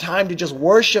just take time to just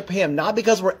worship him, not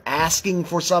because we're asking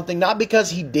for something, not because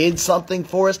he did something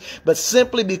for us, but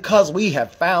simply because we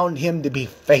have found him to be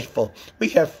faithful. We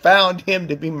have found him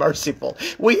to be merciful.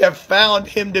 We have found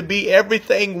him to be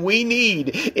everything we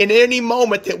need in any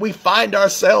moment that we find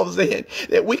ourselves in,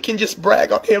 that we can just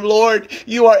brag on him. Lord,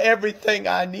 you are everything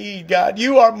I need, God.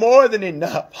 You are more than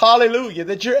enough. Hallelujah.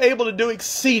 That you're able to do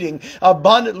exceeding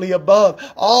abundantly above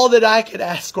all that I could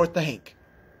ask or think.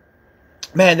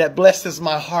 Man, that blesses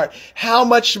my heart. How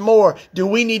much more do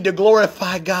we need to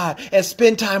glorify God and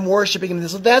spend time worshiping him?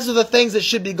 So those are the things that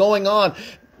should be going on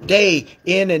day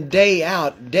in and day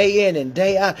out, day in and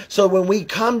day out. So when we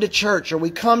come to church, or we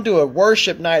come to a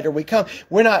worship night, or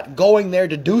we're not going there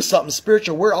to do something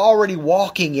spiritual. We're already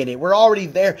walking in it. We're already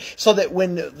there, so that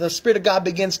when the Spirit of God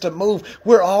begins to move,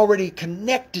 we're already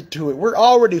connected to it. We're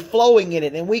already flowing in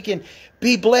it, and we can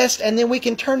be blessed, and then we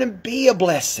can turn and be a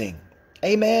blessing.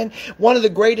 Amen. One of the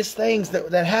greatest things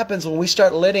that happens when we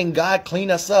start letting God clean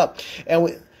us up,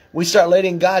 and we start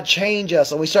letting God change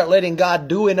us, and we start letting God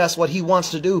do in us what he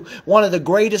wants to do. One of the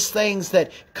greatest things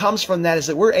that comes from that is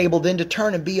that we're able then to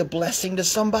turn and be a blessing to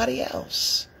somebody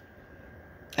else.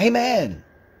 Amen.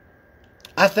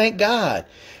 I thank God.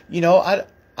 You know,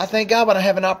 I thank God when I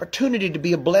have an opportunity to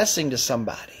be a blessing to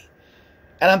somebody.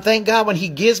 And I thank God when he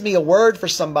gives me a word for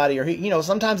somebody, or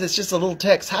sometimes it's just a little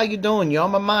text. How you doing? You're on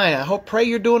my mind. Pray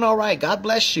you're doing all right. God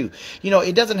bless you.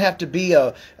 It doesn't have to be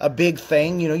a big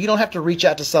thing. You don't have to reach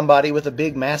out to somebody with a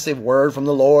big, massive word from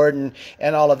the Lord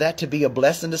and all of that to be a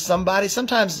blessing to somebody.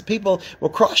 Sometimes people will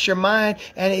cross your mind,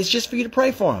 and it's just for you to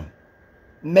pray for them.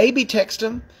 Maybe text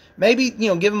them. Maybe,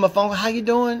 give them a phone. How you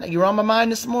doing? You're on my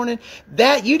mind this morning.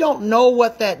 That, you don't know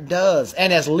what that does.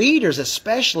 And as leaders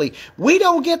especially, we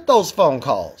don't get those phone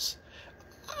calls.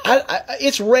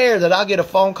 It's rare that I'll get a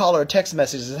phone call or a text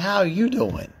message that says, how are you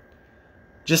doing?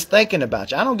 Just thinking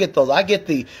about you. I don't get those. I get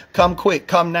the come quick,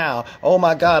 come now. Oh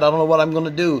my God, I don't know what I'm going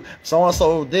to do.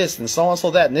 So-and-so this and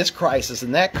so-and-so that, and this crisis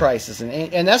and that crisis.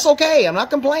 And that's okay. I'm not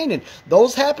complaining.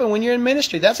 Those happen when you're in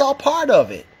ministry. That's all part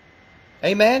of it.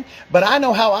 Amen. But I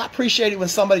know how I appreciate it when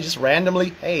somebody just randomly,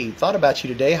 hey, thought about you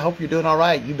today. I hope you're doing all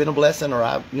right. You've been a blessing,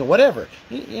 or whatever.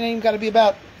 It ain't even got to be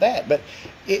about that. But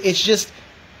it's just,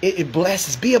 it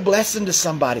blesses. Be a blessing to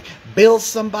somebody. Build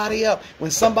somebody up. When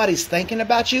somebody's thinking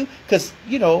about you, because,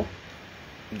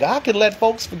 God could let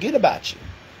folks forget about you.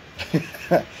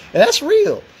 And that's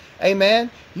real. Amen.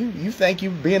 You think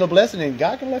you being a blessing, and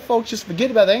God can let folks just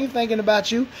forget about it. They ain't thinking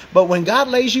about you. But when God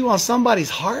lays you on somebody's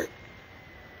heart,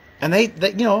 and they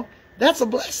that's a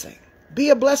blessing. Be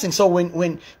a blessing. So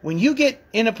when you get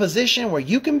in a position where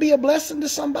you can be a blessing to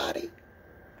somebody,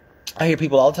 I hear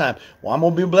people all the time, well, I'm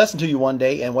going to be a blessing to you one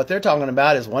day. And what they're talking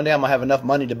about is one day I'm going to have enough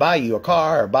money to buy you a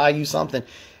car or buy you something.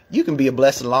 You can be a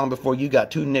blessing long before you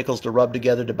got 2 nickels to rub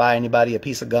together to buy anybody a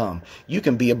piece of gum. You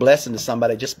can be a blessing to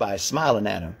somebody just by smiling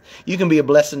at them. You can be a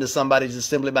blessing to somebody just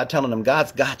simply by telling them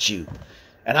God's got you.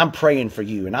 And I'm praying for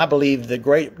you. And I believe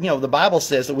the Bible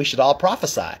says that we should all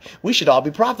prophesy. We should all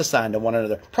be prophesying to one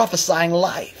another, prophesying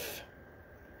life.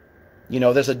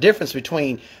 There's a difference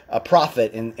between a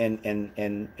prophet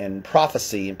and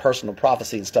prophecy and personal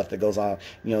prophecy and stuff that goes on,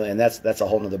 and that's a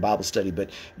whole nother Bible study. But,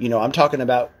 I'm talking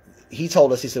about, he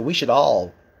told us, he said, we should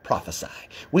all prophesy.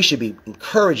 We should be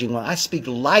encouraging. When I speak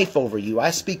life over you,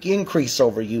 I speak increase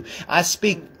over you. I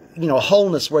speak,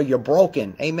 wholeness where you're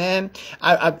broken. Amen.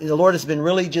 The Lord has been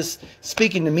really just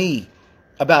speaking to me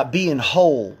about being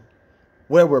whole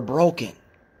where we're broken.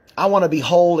 I want to be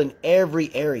whole in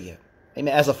every area.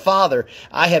 Amen. As a father,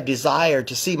 I have desired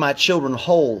to see my children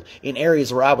whole in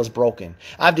areas where I was broken.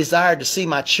 I've desired to see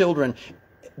my children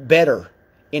better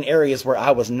in areas where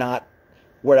I was not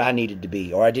where I needed to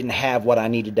be, or I didn't have what I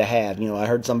needed to have. I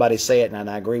heard somebody say it, and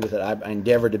I agree with it. I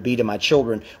endeavored to be to my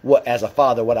children, as a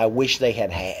father, what I wish they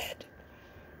had had.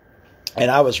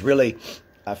 And I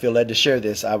feel led to share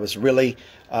this. I was really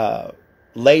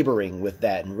laboring with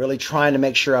that and really trying to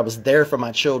make sure I was there for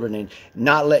my children and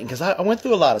not letting, because I went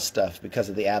through a lot of stuff because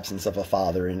of the absence of a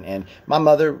father. And my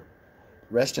mother,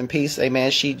 rest in peace,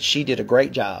 amen, she did a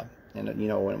great job. And,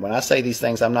 when I say these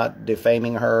things, I'm not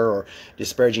defaming her or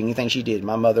disparaging anything she did.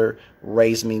 My mother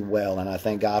raised me well, and I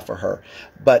thank God for her.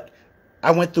 But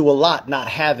I went through a lot not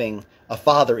having a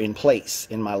father in place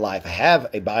in my life. I have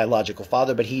a biological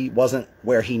father, but he wasn't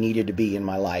where he needed to be in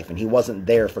my life, and he wasn't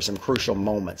there for some crucial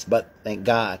moments. But thank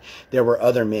God there were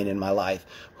other men in my life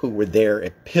who were there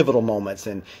at pivotal moments,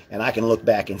 and I can look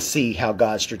back and see how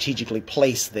God strategically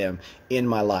placed them in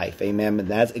my life. Amen. And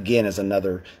that, again, is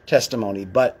another testimony.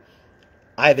 But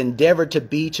I've endeavored to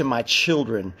be to my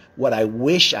children what I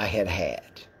wish I had had.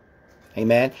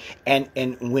 Amen. And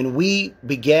when we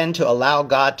begin to allow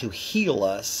God to heal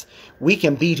us, we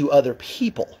can be to other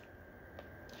people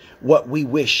what we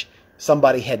wish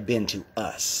somebody had been to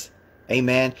us.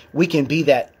 Amen. We can be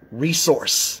that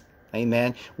resource.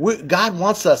 Amen. God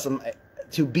wants us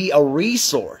to be a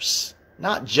resource,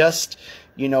 not just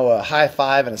a high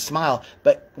five and a smile,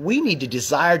 but we need to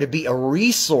desire to be a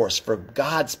resource for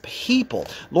God's people.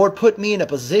 Lord, put me in a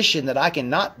position that I can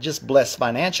not just bless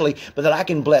financially, but that I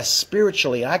can bless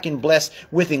spiritually. I can bless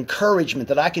with encouragement,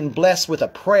 that I can bless with a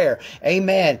prayer.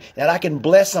 Amen. That I can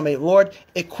bless somebody. Lord,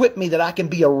 equip me that I can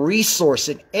be a resource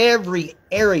in every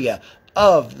area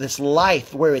of this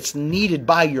life where it's needed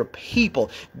by your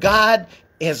people. God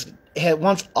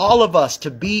wants all of us to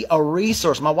be a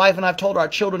resource. My wife and I have told our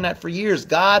children that for years.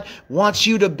 God wants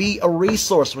you to be a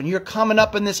resource. When you're coming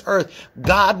up in this earth,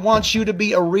 God wants you to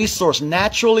be a resource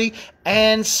naturally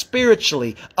and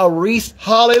spiritually.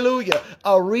 Hallelujah.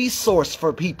 A resource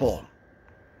for people.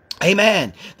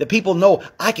 Amen. The people know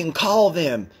I can call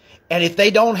them. And if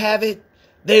they don't have it,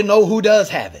 they know who does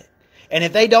have it. And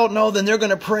if they don't know, then they're going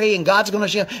to pray and God's going to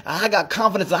show. I got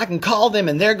confidence that I can call them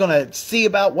and they're going to see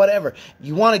about whatever.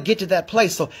 You want to get to that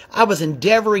place. So I was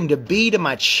endeavoring to be to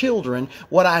my children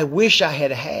what I wish I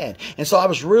had had. And so I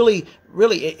was really,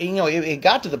 it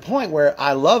got to the point where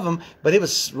I love them, but it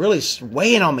was really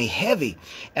weighing on me heavy.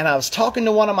 And I was talking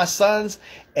to one of my sons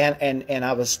and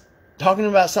I was talking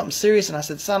about something serious, and I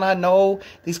said, son, I know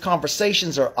these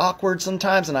conversations are awkward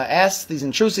sometimes, and I ask these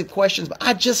intrusive questions, but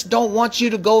I just don't want you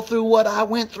to go through what I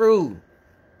went through.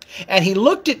 And he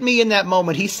looked at me in that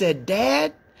moment. He said,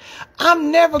 Dad,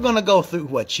 I'm never going to go through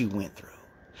what you went through,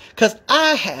 because I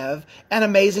have an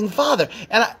amazing father.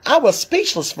 And I was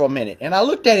speechless for a minute, and I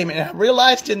looked at him, and I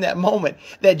realized in that moment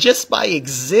that just by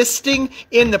existing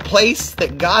in the place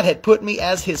that God had put me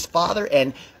as his father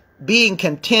and being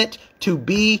content to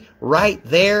be right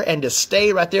there and to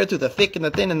stay right there through the thick and the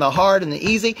thin and the hard and the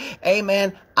easy.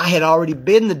 Amen. I had already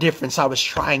been the difference I was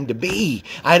trying to be.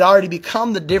 I had already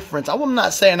become the difference. I'm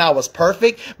not saying I was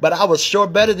perfect, but I was sure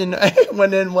better than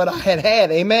what I had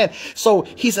had. Amen. So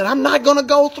he said, I'm not going to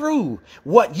go through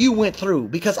what you went through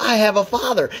because I have a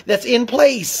father that's in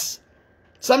place.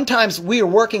 Sometimes we are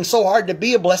working so hard to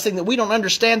be a blessing that we don't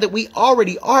understand that we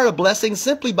already are a blessing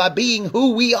simply by being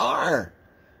who we are.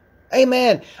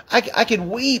 Amen. I can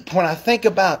weep when I think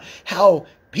about how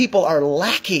people are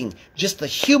lacking just the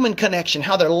human connection,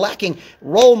 how they're lacking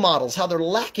role models, how they're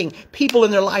lacking people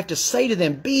in their life to say to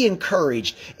them, be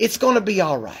encouraged. It's going to be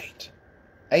all right.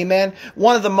 Amen.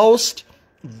 One of the most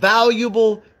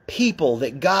valuable people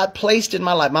that God placed in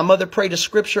my life. My mother prayed a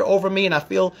scripture over me, and I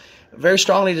feel very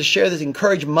strongly to share this,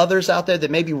 encourage mothers out there that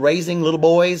may be raising little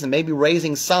boys and maybe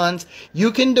raising sons.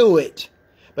 You can do it.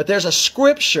 But there's a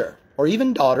scripture, or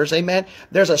even daughters, amen.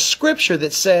 There's a scripture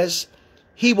that says,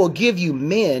 He will give you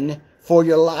men for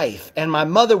your life. And my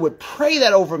mother would pray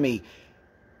that over me.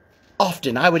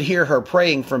 Often I would hear her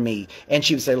praying for me, and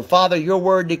she would say, Father, your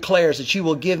word declares that you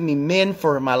will give me men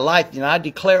for my life. And I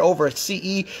declare over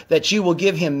CE that you will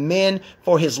give him men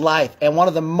for his life. And one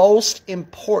of the most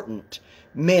important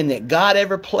men that God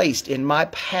ever placed in my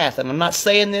path, and I'm not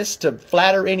saying this to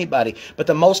flatter anybody, but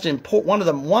the most important,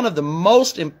 one of the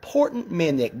most important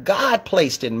men that God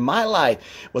placed in my life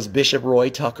was Bishop Roy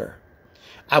Tucker.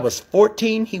 I was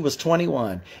 14, he was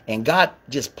 21, and God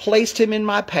just placed him in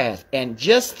my path. And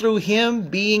just through him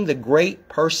being the great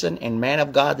person and man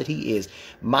of God that he is,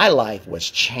 my life was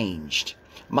changed.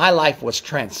 My life was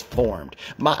transformed.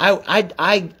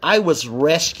 I was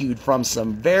rescued from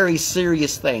some very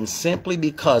serious things simply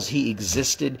because he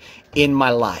existed in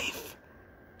my life.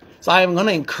 So I am going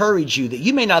to encourage you that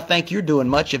you may not think you're doing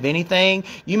much of anything.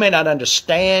 You may not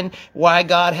understand why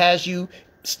God has you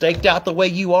staked out the way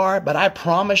you are, but I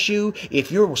promise you,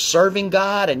 if you're serving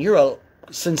God and you're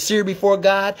sincere before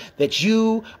God, that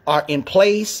you are in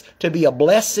place to be a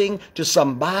blessing to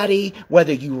somebody,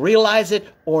 whether you realize it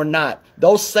or not.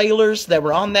 Those sailors that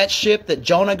were on that ship that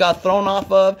Jonah got thrown off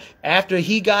of, after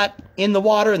he got in the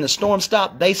water and the storm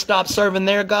stopped, they stopped serving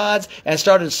their gods and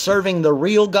started serving the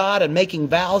real God and making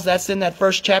vows. That's in that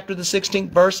first chapter, the 16th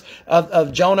verse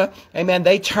of Jonah. Amen.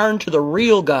 They turned to the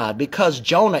real God because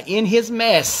Jonah in his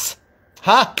mess,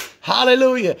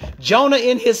 hallelujah. Jonah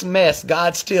in his mess,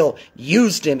 God still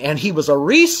used him, and he was a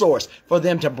resource for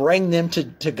them to bring them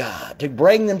to God, to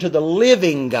bring them to the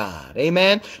living God.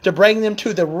 Amen. To bring them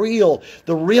to the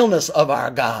realness of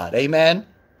our God. Amen.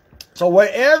 So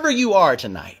wherever you are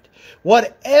tonight,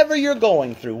 whatever you're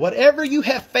going through, whatever you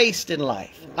have faced in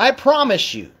life, I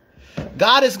promise you,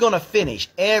 God is going to finish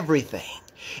everything,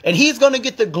 and he's going to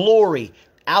get the glory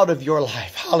out of your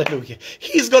life. Hallelujah.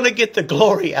 He's going to get the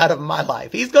glory out of my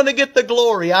life. He's going to get the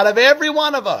glory out of every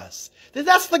one of us.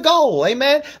 That's the goal.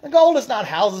 Amen. The goal is not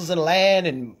houses and land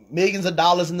and millions of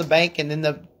dollars in the bank and then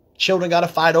the children got to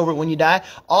fight over it when you die.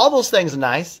 All those things are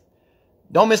nice.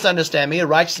 Don't misunderstand me. A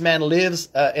righteous man lives,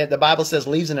 the Bible says,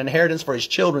 leaves an inheritance for his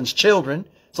children's children.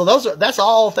 So that's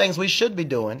all things we should be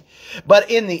doing.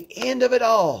 But in the end of it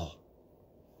all,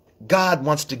 God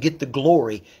wants to get the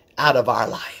glory out of our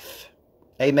life.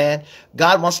 Amen.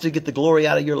 God wants to get the glory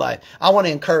out of your life. I want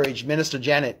to encourage Minister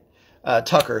Janet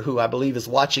Tucker, who I believe is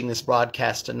watching this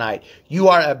broadcast tonight. You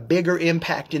are a bigger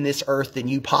impact in this earth than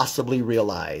you possibly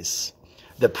realize.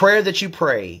 The prayer that you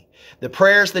pray, the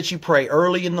prayers that you pray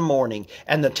early in the morning,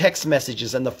 and the text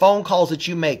messages and the phone calls that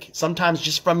you make, sometimes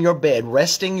just from your bed,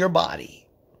 resting your body,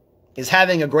 is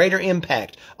having a greater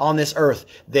impact on this earth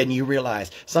than you realize.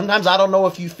 Sometimes I don't know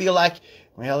if you feel like,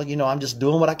 well, you know, I'm just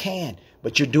doing what I can.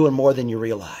 But you're doing more than you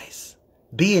realize.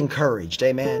 Be encouraged.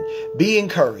 Amen. Be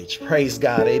encouraged. Praise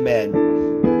God. Amen.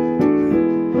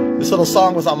 This little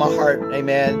song was on my heart.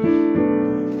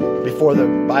 Amen. Before the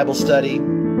Bible study.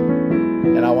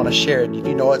 And I want to share it. If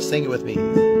you know it, sing it with me.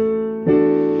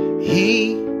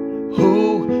 He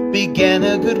who began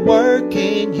a good work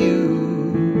in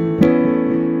you.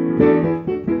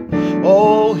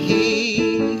 Oh,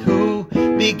 he who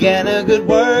began a good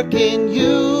work in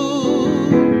you.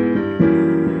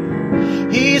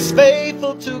 He's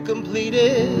faithful to complete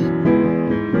it.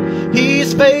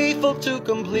 He's faithful to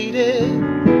complete it.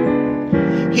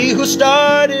 He who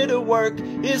started a work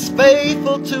is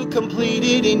faithful to complete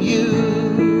it in you.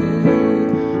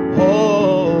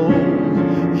 Oh,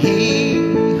 he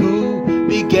who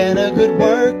began a good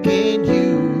work in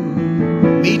you.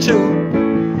 Me too.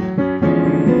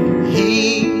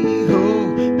 He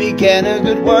who began a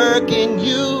good work in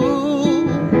you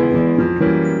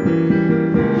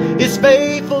is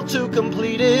faithful to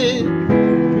complete it.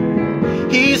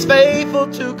 He's faithful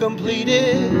to complete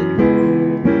it.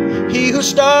 He who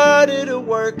started a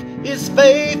work is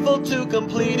faithful to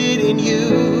complete it in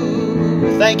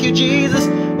you. Thank you, Jesus.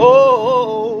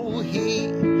 Oh, he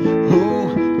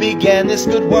who began this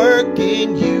good work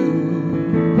in you.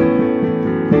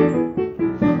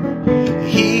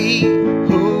 He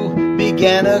who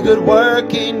began a good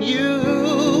work in you.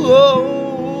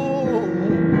 Oh,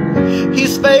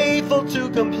 he's faithful to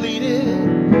complete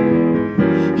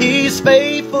it. He's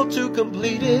faithful to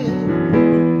complete it.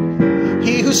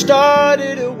 He who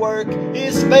started a work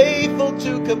is faithful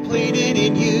to complete it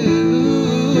in you.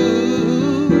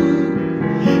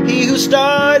 He who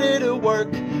started a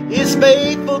work is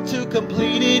faithful to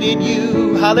complete it in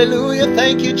you. Hallelujah.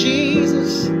 Thank you,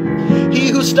 Jesus. He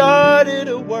who started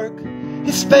a work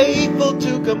is faithful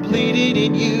to complete it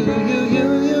in you.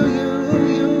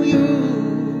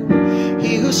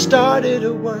 He who started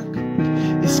a work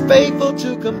is faithful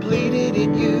to complete it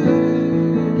in you.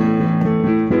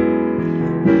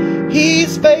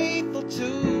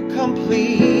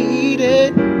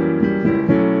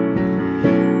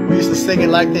 sing it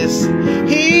like this.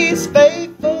 He's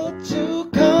faithful to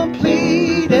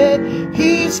complete it.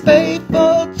 He's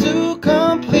faithful to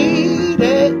complete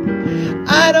it.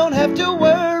 I don't have to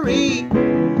worry.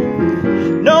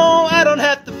 No, I don't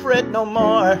have to fret no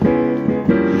more.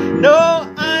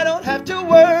 No, I don't have to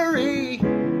worry.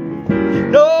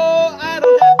 No, I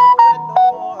don't have to fret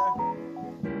no more.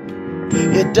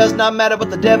 It does not matter what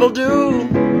the devil do.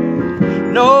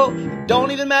 No, it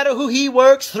don't even matter who he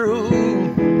works through.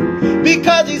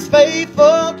 Because he's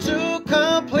faithful to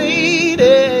complete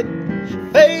it.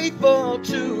 Faithful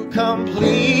to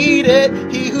complete it.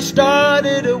 He who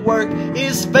started a work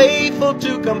is faithful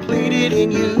to complete it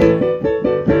in you.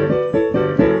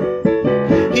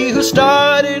 He who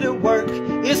started a work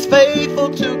is faithful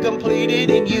to complete it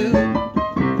in you.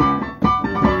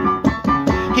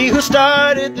 He who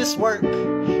started this work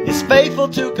is faithful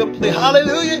to complete.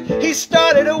 Hallelujah. He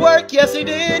started a work. Yes, he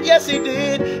did. Yes, he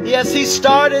did. Yes, he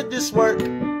started this work.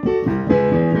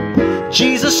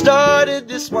 Jesus started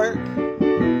this work.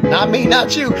 Not me,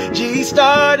 not you. Jesus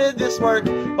started this work.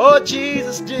 Oh,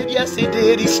 Jesus did. Yes, he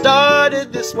did. He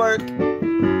started this work.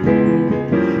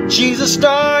 Jesus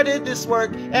started this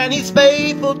work, and he's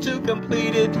faithful to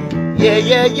complete it. Yeah,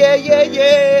 yeah, yeah, yeah,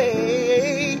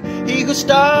 yeah. He who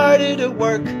started a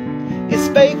work is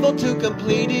faithful to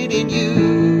complete it in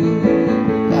you.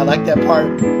 I like that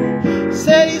part.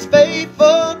 Said he's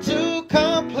faithful to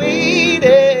complete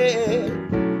it.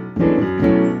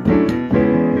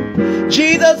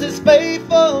 Jesus is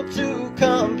faithful to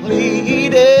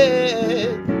complete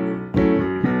it.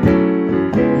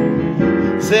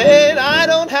 Said I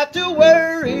don't have to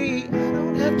worry. I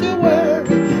don't have to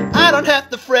worry. I don't have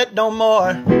to fret no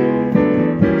more.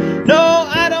 No,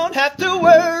 I don't have to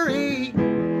worry.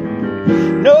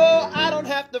 No, I don't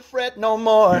have to fret no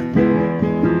more.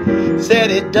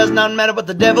 Said it does not matter what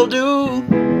the devil do.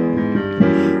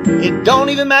 It don't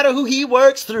even matter who he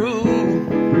works through.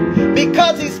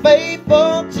 Because he's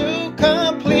faithful to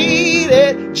complete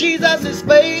it. Jesus is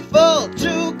faithful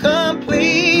to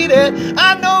complete it.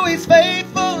 I know he's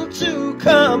faithful to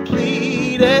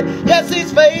complete it. Yes,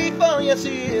 he's faithful. Yes,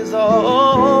 he is.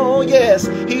 Oh, yes.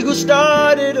 He who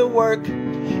started a work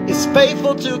is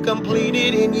faithful to complete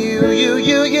it in you. You.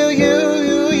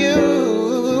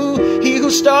 He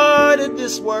who started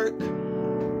this work.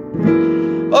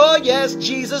 Oh, yes,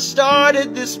 Jesus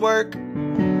started this work.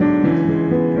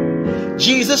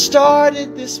 Jesus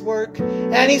started this work,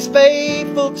 and he's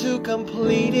faithful to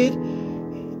complete it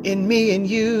in me and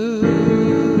you.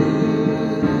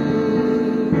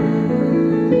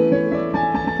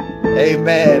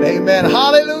 Amen, amen,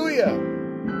 hallelujah.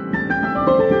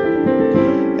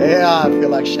 Yeah, I feel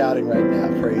like shouting right now,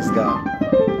 praise God.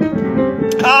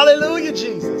 Hallelujah,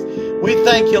 Jesus. We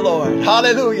thank you, Lord.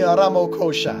 Hallelujah, Ramo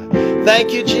Kosha.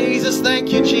 Thank you, Jesus,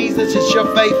 thank you, Jesus. It's your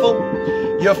faithful.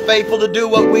 You're faithful to do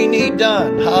what we need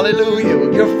done.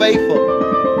 Hallelujah. You're faithful.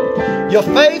 You're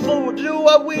faithful to do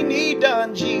what we need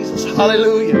done, Jesus.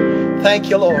 Hallelujah. Thank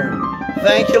you, Lord.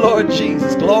 Thank you, Lord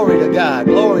Jesus. Glory to God.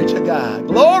 Glory to God.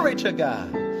 Glory to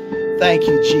God. Thank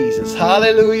you, Jesus.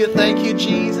 Hallelujah. Thank you,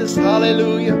 Jesus.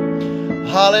 Hallelujah.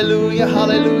 Hallelujah.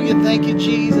 Hallelujah. Thank you,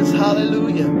 Jesus.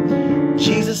 Hallelujah.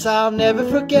 Jesus, I'll never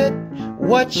forget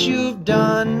what you've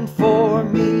done for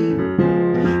me.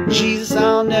 Jesus,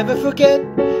 I'll never forget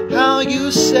how you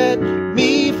set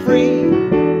me free.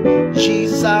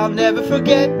 Jesus, I'll never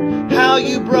forget how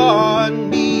you brought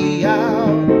me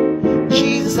out.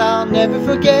 Jesus, I'll never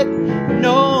forget,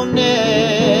 no,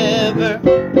 never.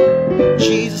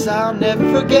 Jesus, I'll never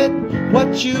forget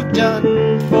what you've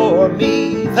done for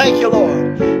me. Thank you,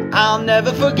 Lord. I'll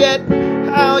never forget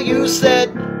how you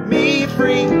set me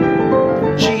free.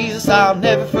 Jesus, I'll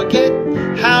never forget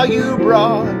how you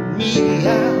brought me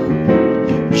out.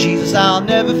 Jesus, I'll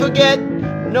never forget,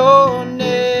 no,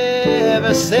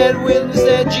 never. Said with me,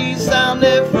 said Jesus, I'll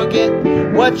never forget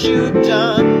what you've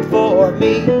done for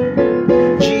me.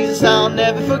 Jesus, I'll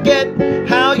never forget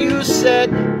how you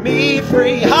set me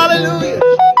free. Hallelujah.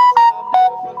 Jesus, I'll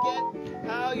never forget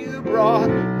how you brought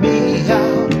me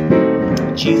out.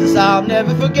 Jesus, I'll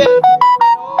never forget,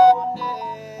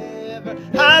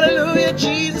 hallelujah,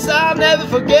 Jesus, I'll never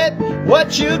forget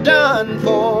what you've done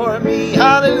for me.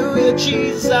 Hallelujah,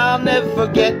 Jesus, I'll never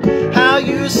forget how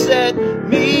you set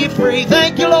me free.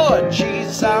 Thank you, Lord.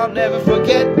 Jesus, I'll never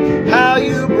forget how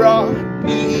you brought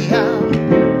me out.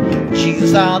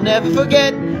 Jesus, I'll never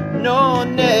forget, no,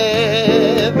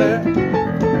 never.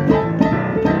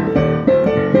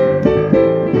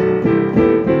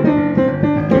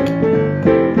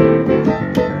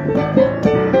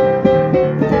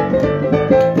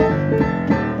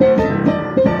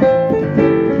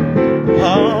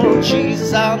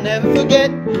 Jesus, I'll never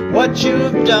what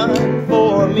you've done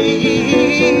for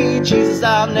me. Jesus,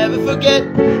 I'll never forget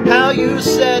how you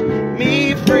set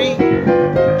me free.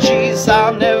 Jesus,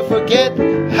 I'll never forget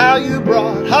how you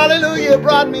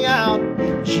brought me out.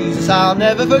 Jesus, I'll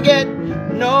never forget,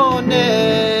 no,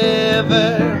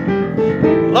 never.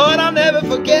 Lord, I'll never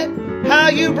forget how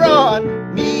you brought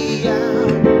me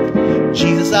out.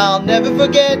 Jesus, I'll never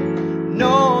forget,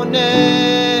 no, never.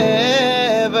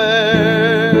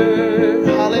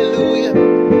 Hallelujah.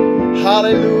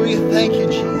 Hallelujah. Thank you,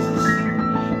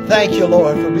 Jesus. Thank you,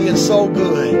 Lord, for being so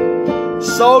good.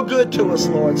 So good to us,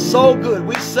 Lord. So good.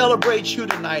 We celebrate you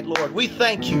tonight, Lord. We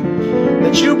thank you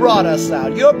that you brought us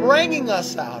out. You're bringing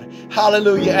us out.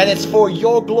 Hallelujah. And it's for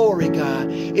your glory, God.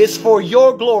 It's for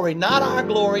your glory, not our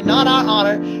glory, not our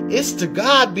honor. It's to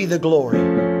God be the glory.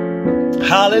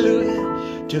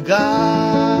 Hallelujah. To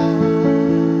God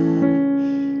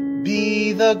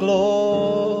be the glory.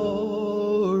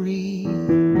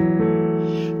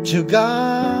 To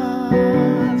God,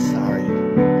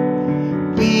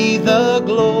 be the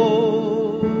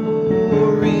glory.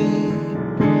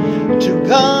 To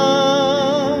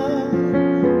God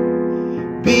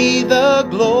be the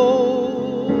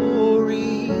glory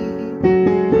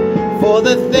for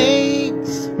the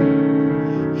things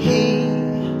he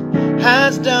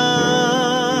has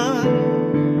done.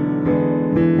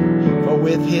 For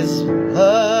with his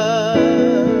blood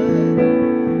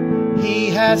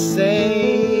he has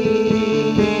saved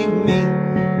me.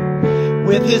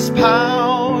 With his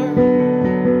power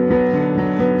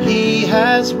he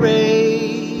has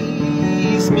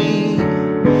raised me.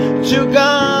 To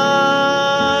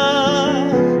God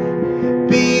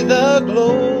be the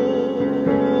glory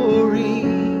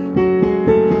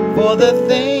for the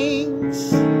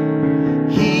things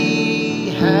he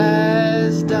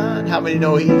has done. How many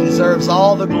know he deserves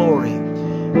all the glory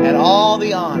and all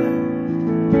the honor?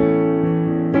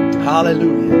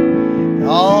 Hallelujah. And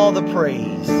all the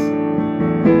praise.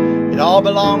 It all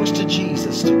belongs to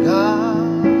Jesus. To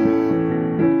God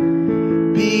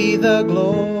be the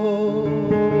glory.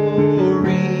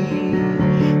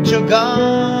 To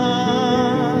God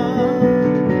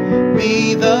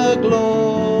be the glory.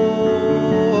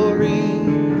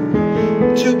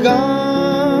 To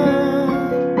God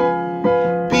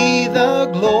be the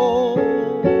glory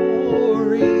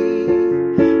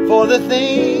for the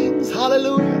things,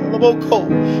 hallelujah,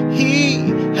 he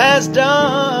has done.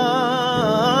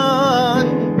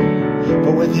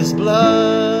 For with his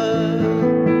blood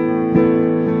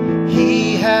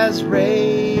he has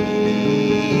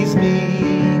raised me,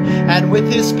 and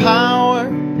with his power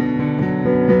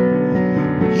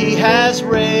he has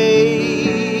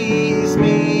raised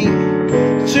me.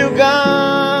 To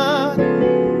God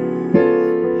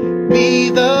be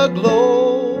the glory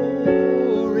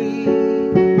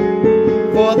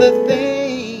for the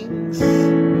things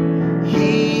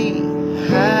he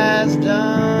has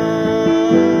done.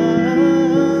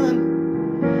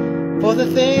 For the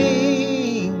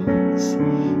things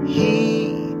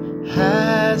he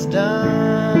has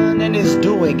done and is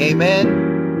doing.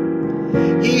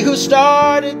 Amen. He who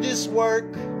started this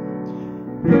work,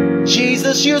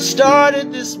 Jesus, you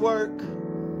started this work.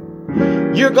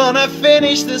 You're gonna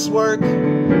finish this work.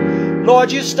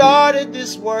 Lord, you started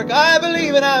this work. I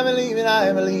believe it, I believe it,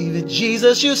 I believe it.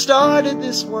 Jesus, you started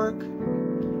this work,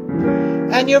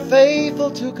 and you're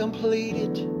faithful to complete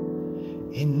it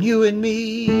in you and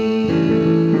me.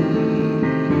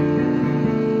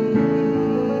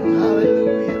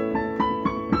 Hallelujah.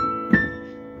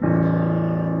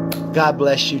 God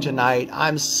bless you tonight.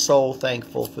 I'm so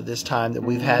thankful for this time that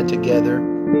we've had together.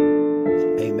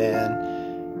 Amen.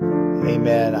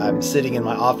 Amen. I'm sitting in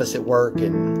my office at work,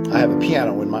 and I have a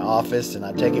piano in my office, and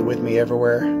I take it with me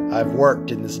everywhere I've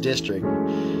worked in this district.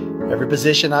 Every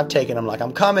position I've taken, I'm like,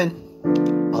 I'm coming.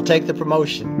 I'll take the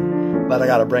promotion, but I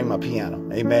got to bring my piano.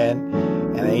 Amen.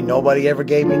 And ain't nobody ever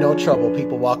gave me no trouble.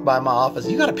 People walk by my office.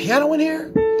 You got a piano in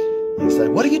here? He said,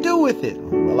 what do you do with it?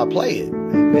 Well, I play it.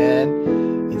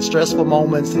 Amen. In stressful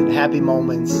moments and happy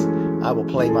moments, I will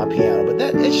play my piano. But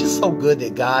it's just so good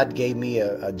that God gave me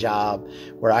a job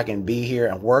where I can be here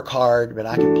and work hard, but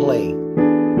I can play.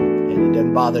 And it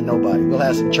doesn't bother nobody. We'll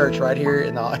have some church right here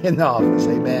in the office.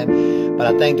 Amen. But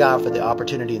I thank God for the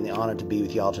opportunity and the honor to be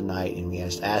with y'all tonight. And we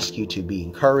just ask you to be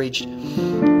encouraged.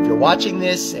 If you're watching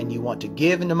this and you want to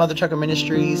give into Mother Tucker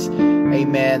Ministries,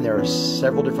 amen, there are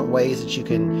several different ways that you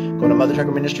can go to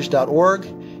mothertuckerministries.org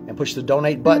and push the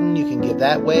donate button. You can give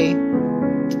that way.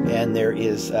 And there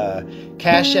is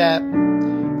CashApp,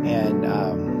 and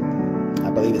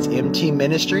I believe it's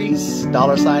MTMinistries,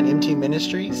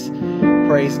 $MTMinistries.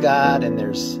 Praise God. And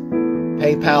there's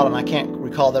PayPal, and I can't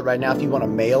we call that right now. If you want to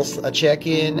mail a check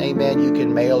in, amen, you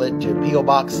can mail it to P.O.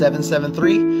 Box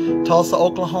 773, Tulsa,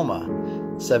 Oklahoma,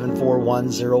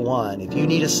 74101. If you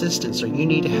need assistance or you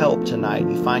need help tonight,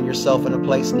 you find yourself in a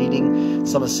place needing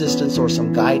some assistance or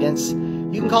some guidance,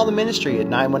 you can call the ministry at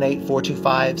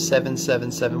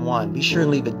 918-425-7771. Be sure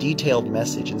and leave a detailed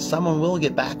message, and someone will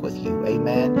get back with you,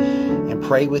 amen, and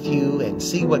pray with you and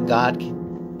see what God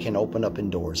can open up in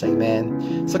doors,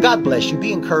 amen. So God bless you.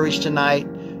 Be encouraged tonight.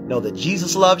 Know that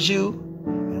Jesus loves you,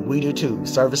 and we do too.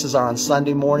 Services are on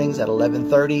Sunday mornings at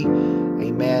 11:30,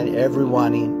 amen.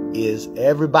 Everybody is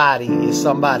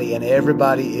somebody, and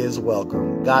everybody is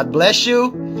welcome. God bless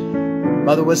you.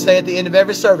 Mother would say at the end of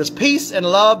every service, peace and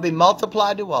love be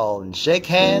multiplied to all, and shake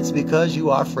hands because you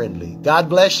are friendly. God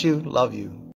bless you. Love you.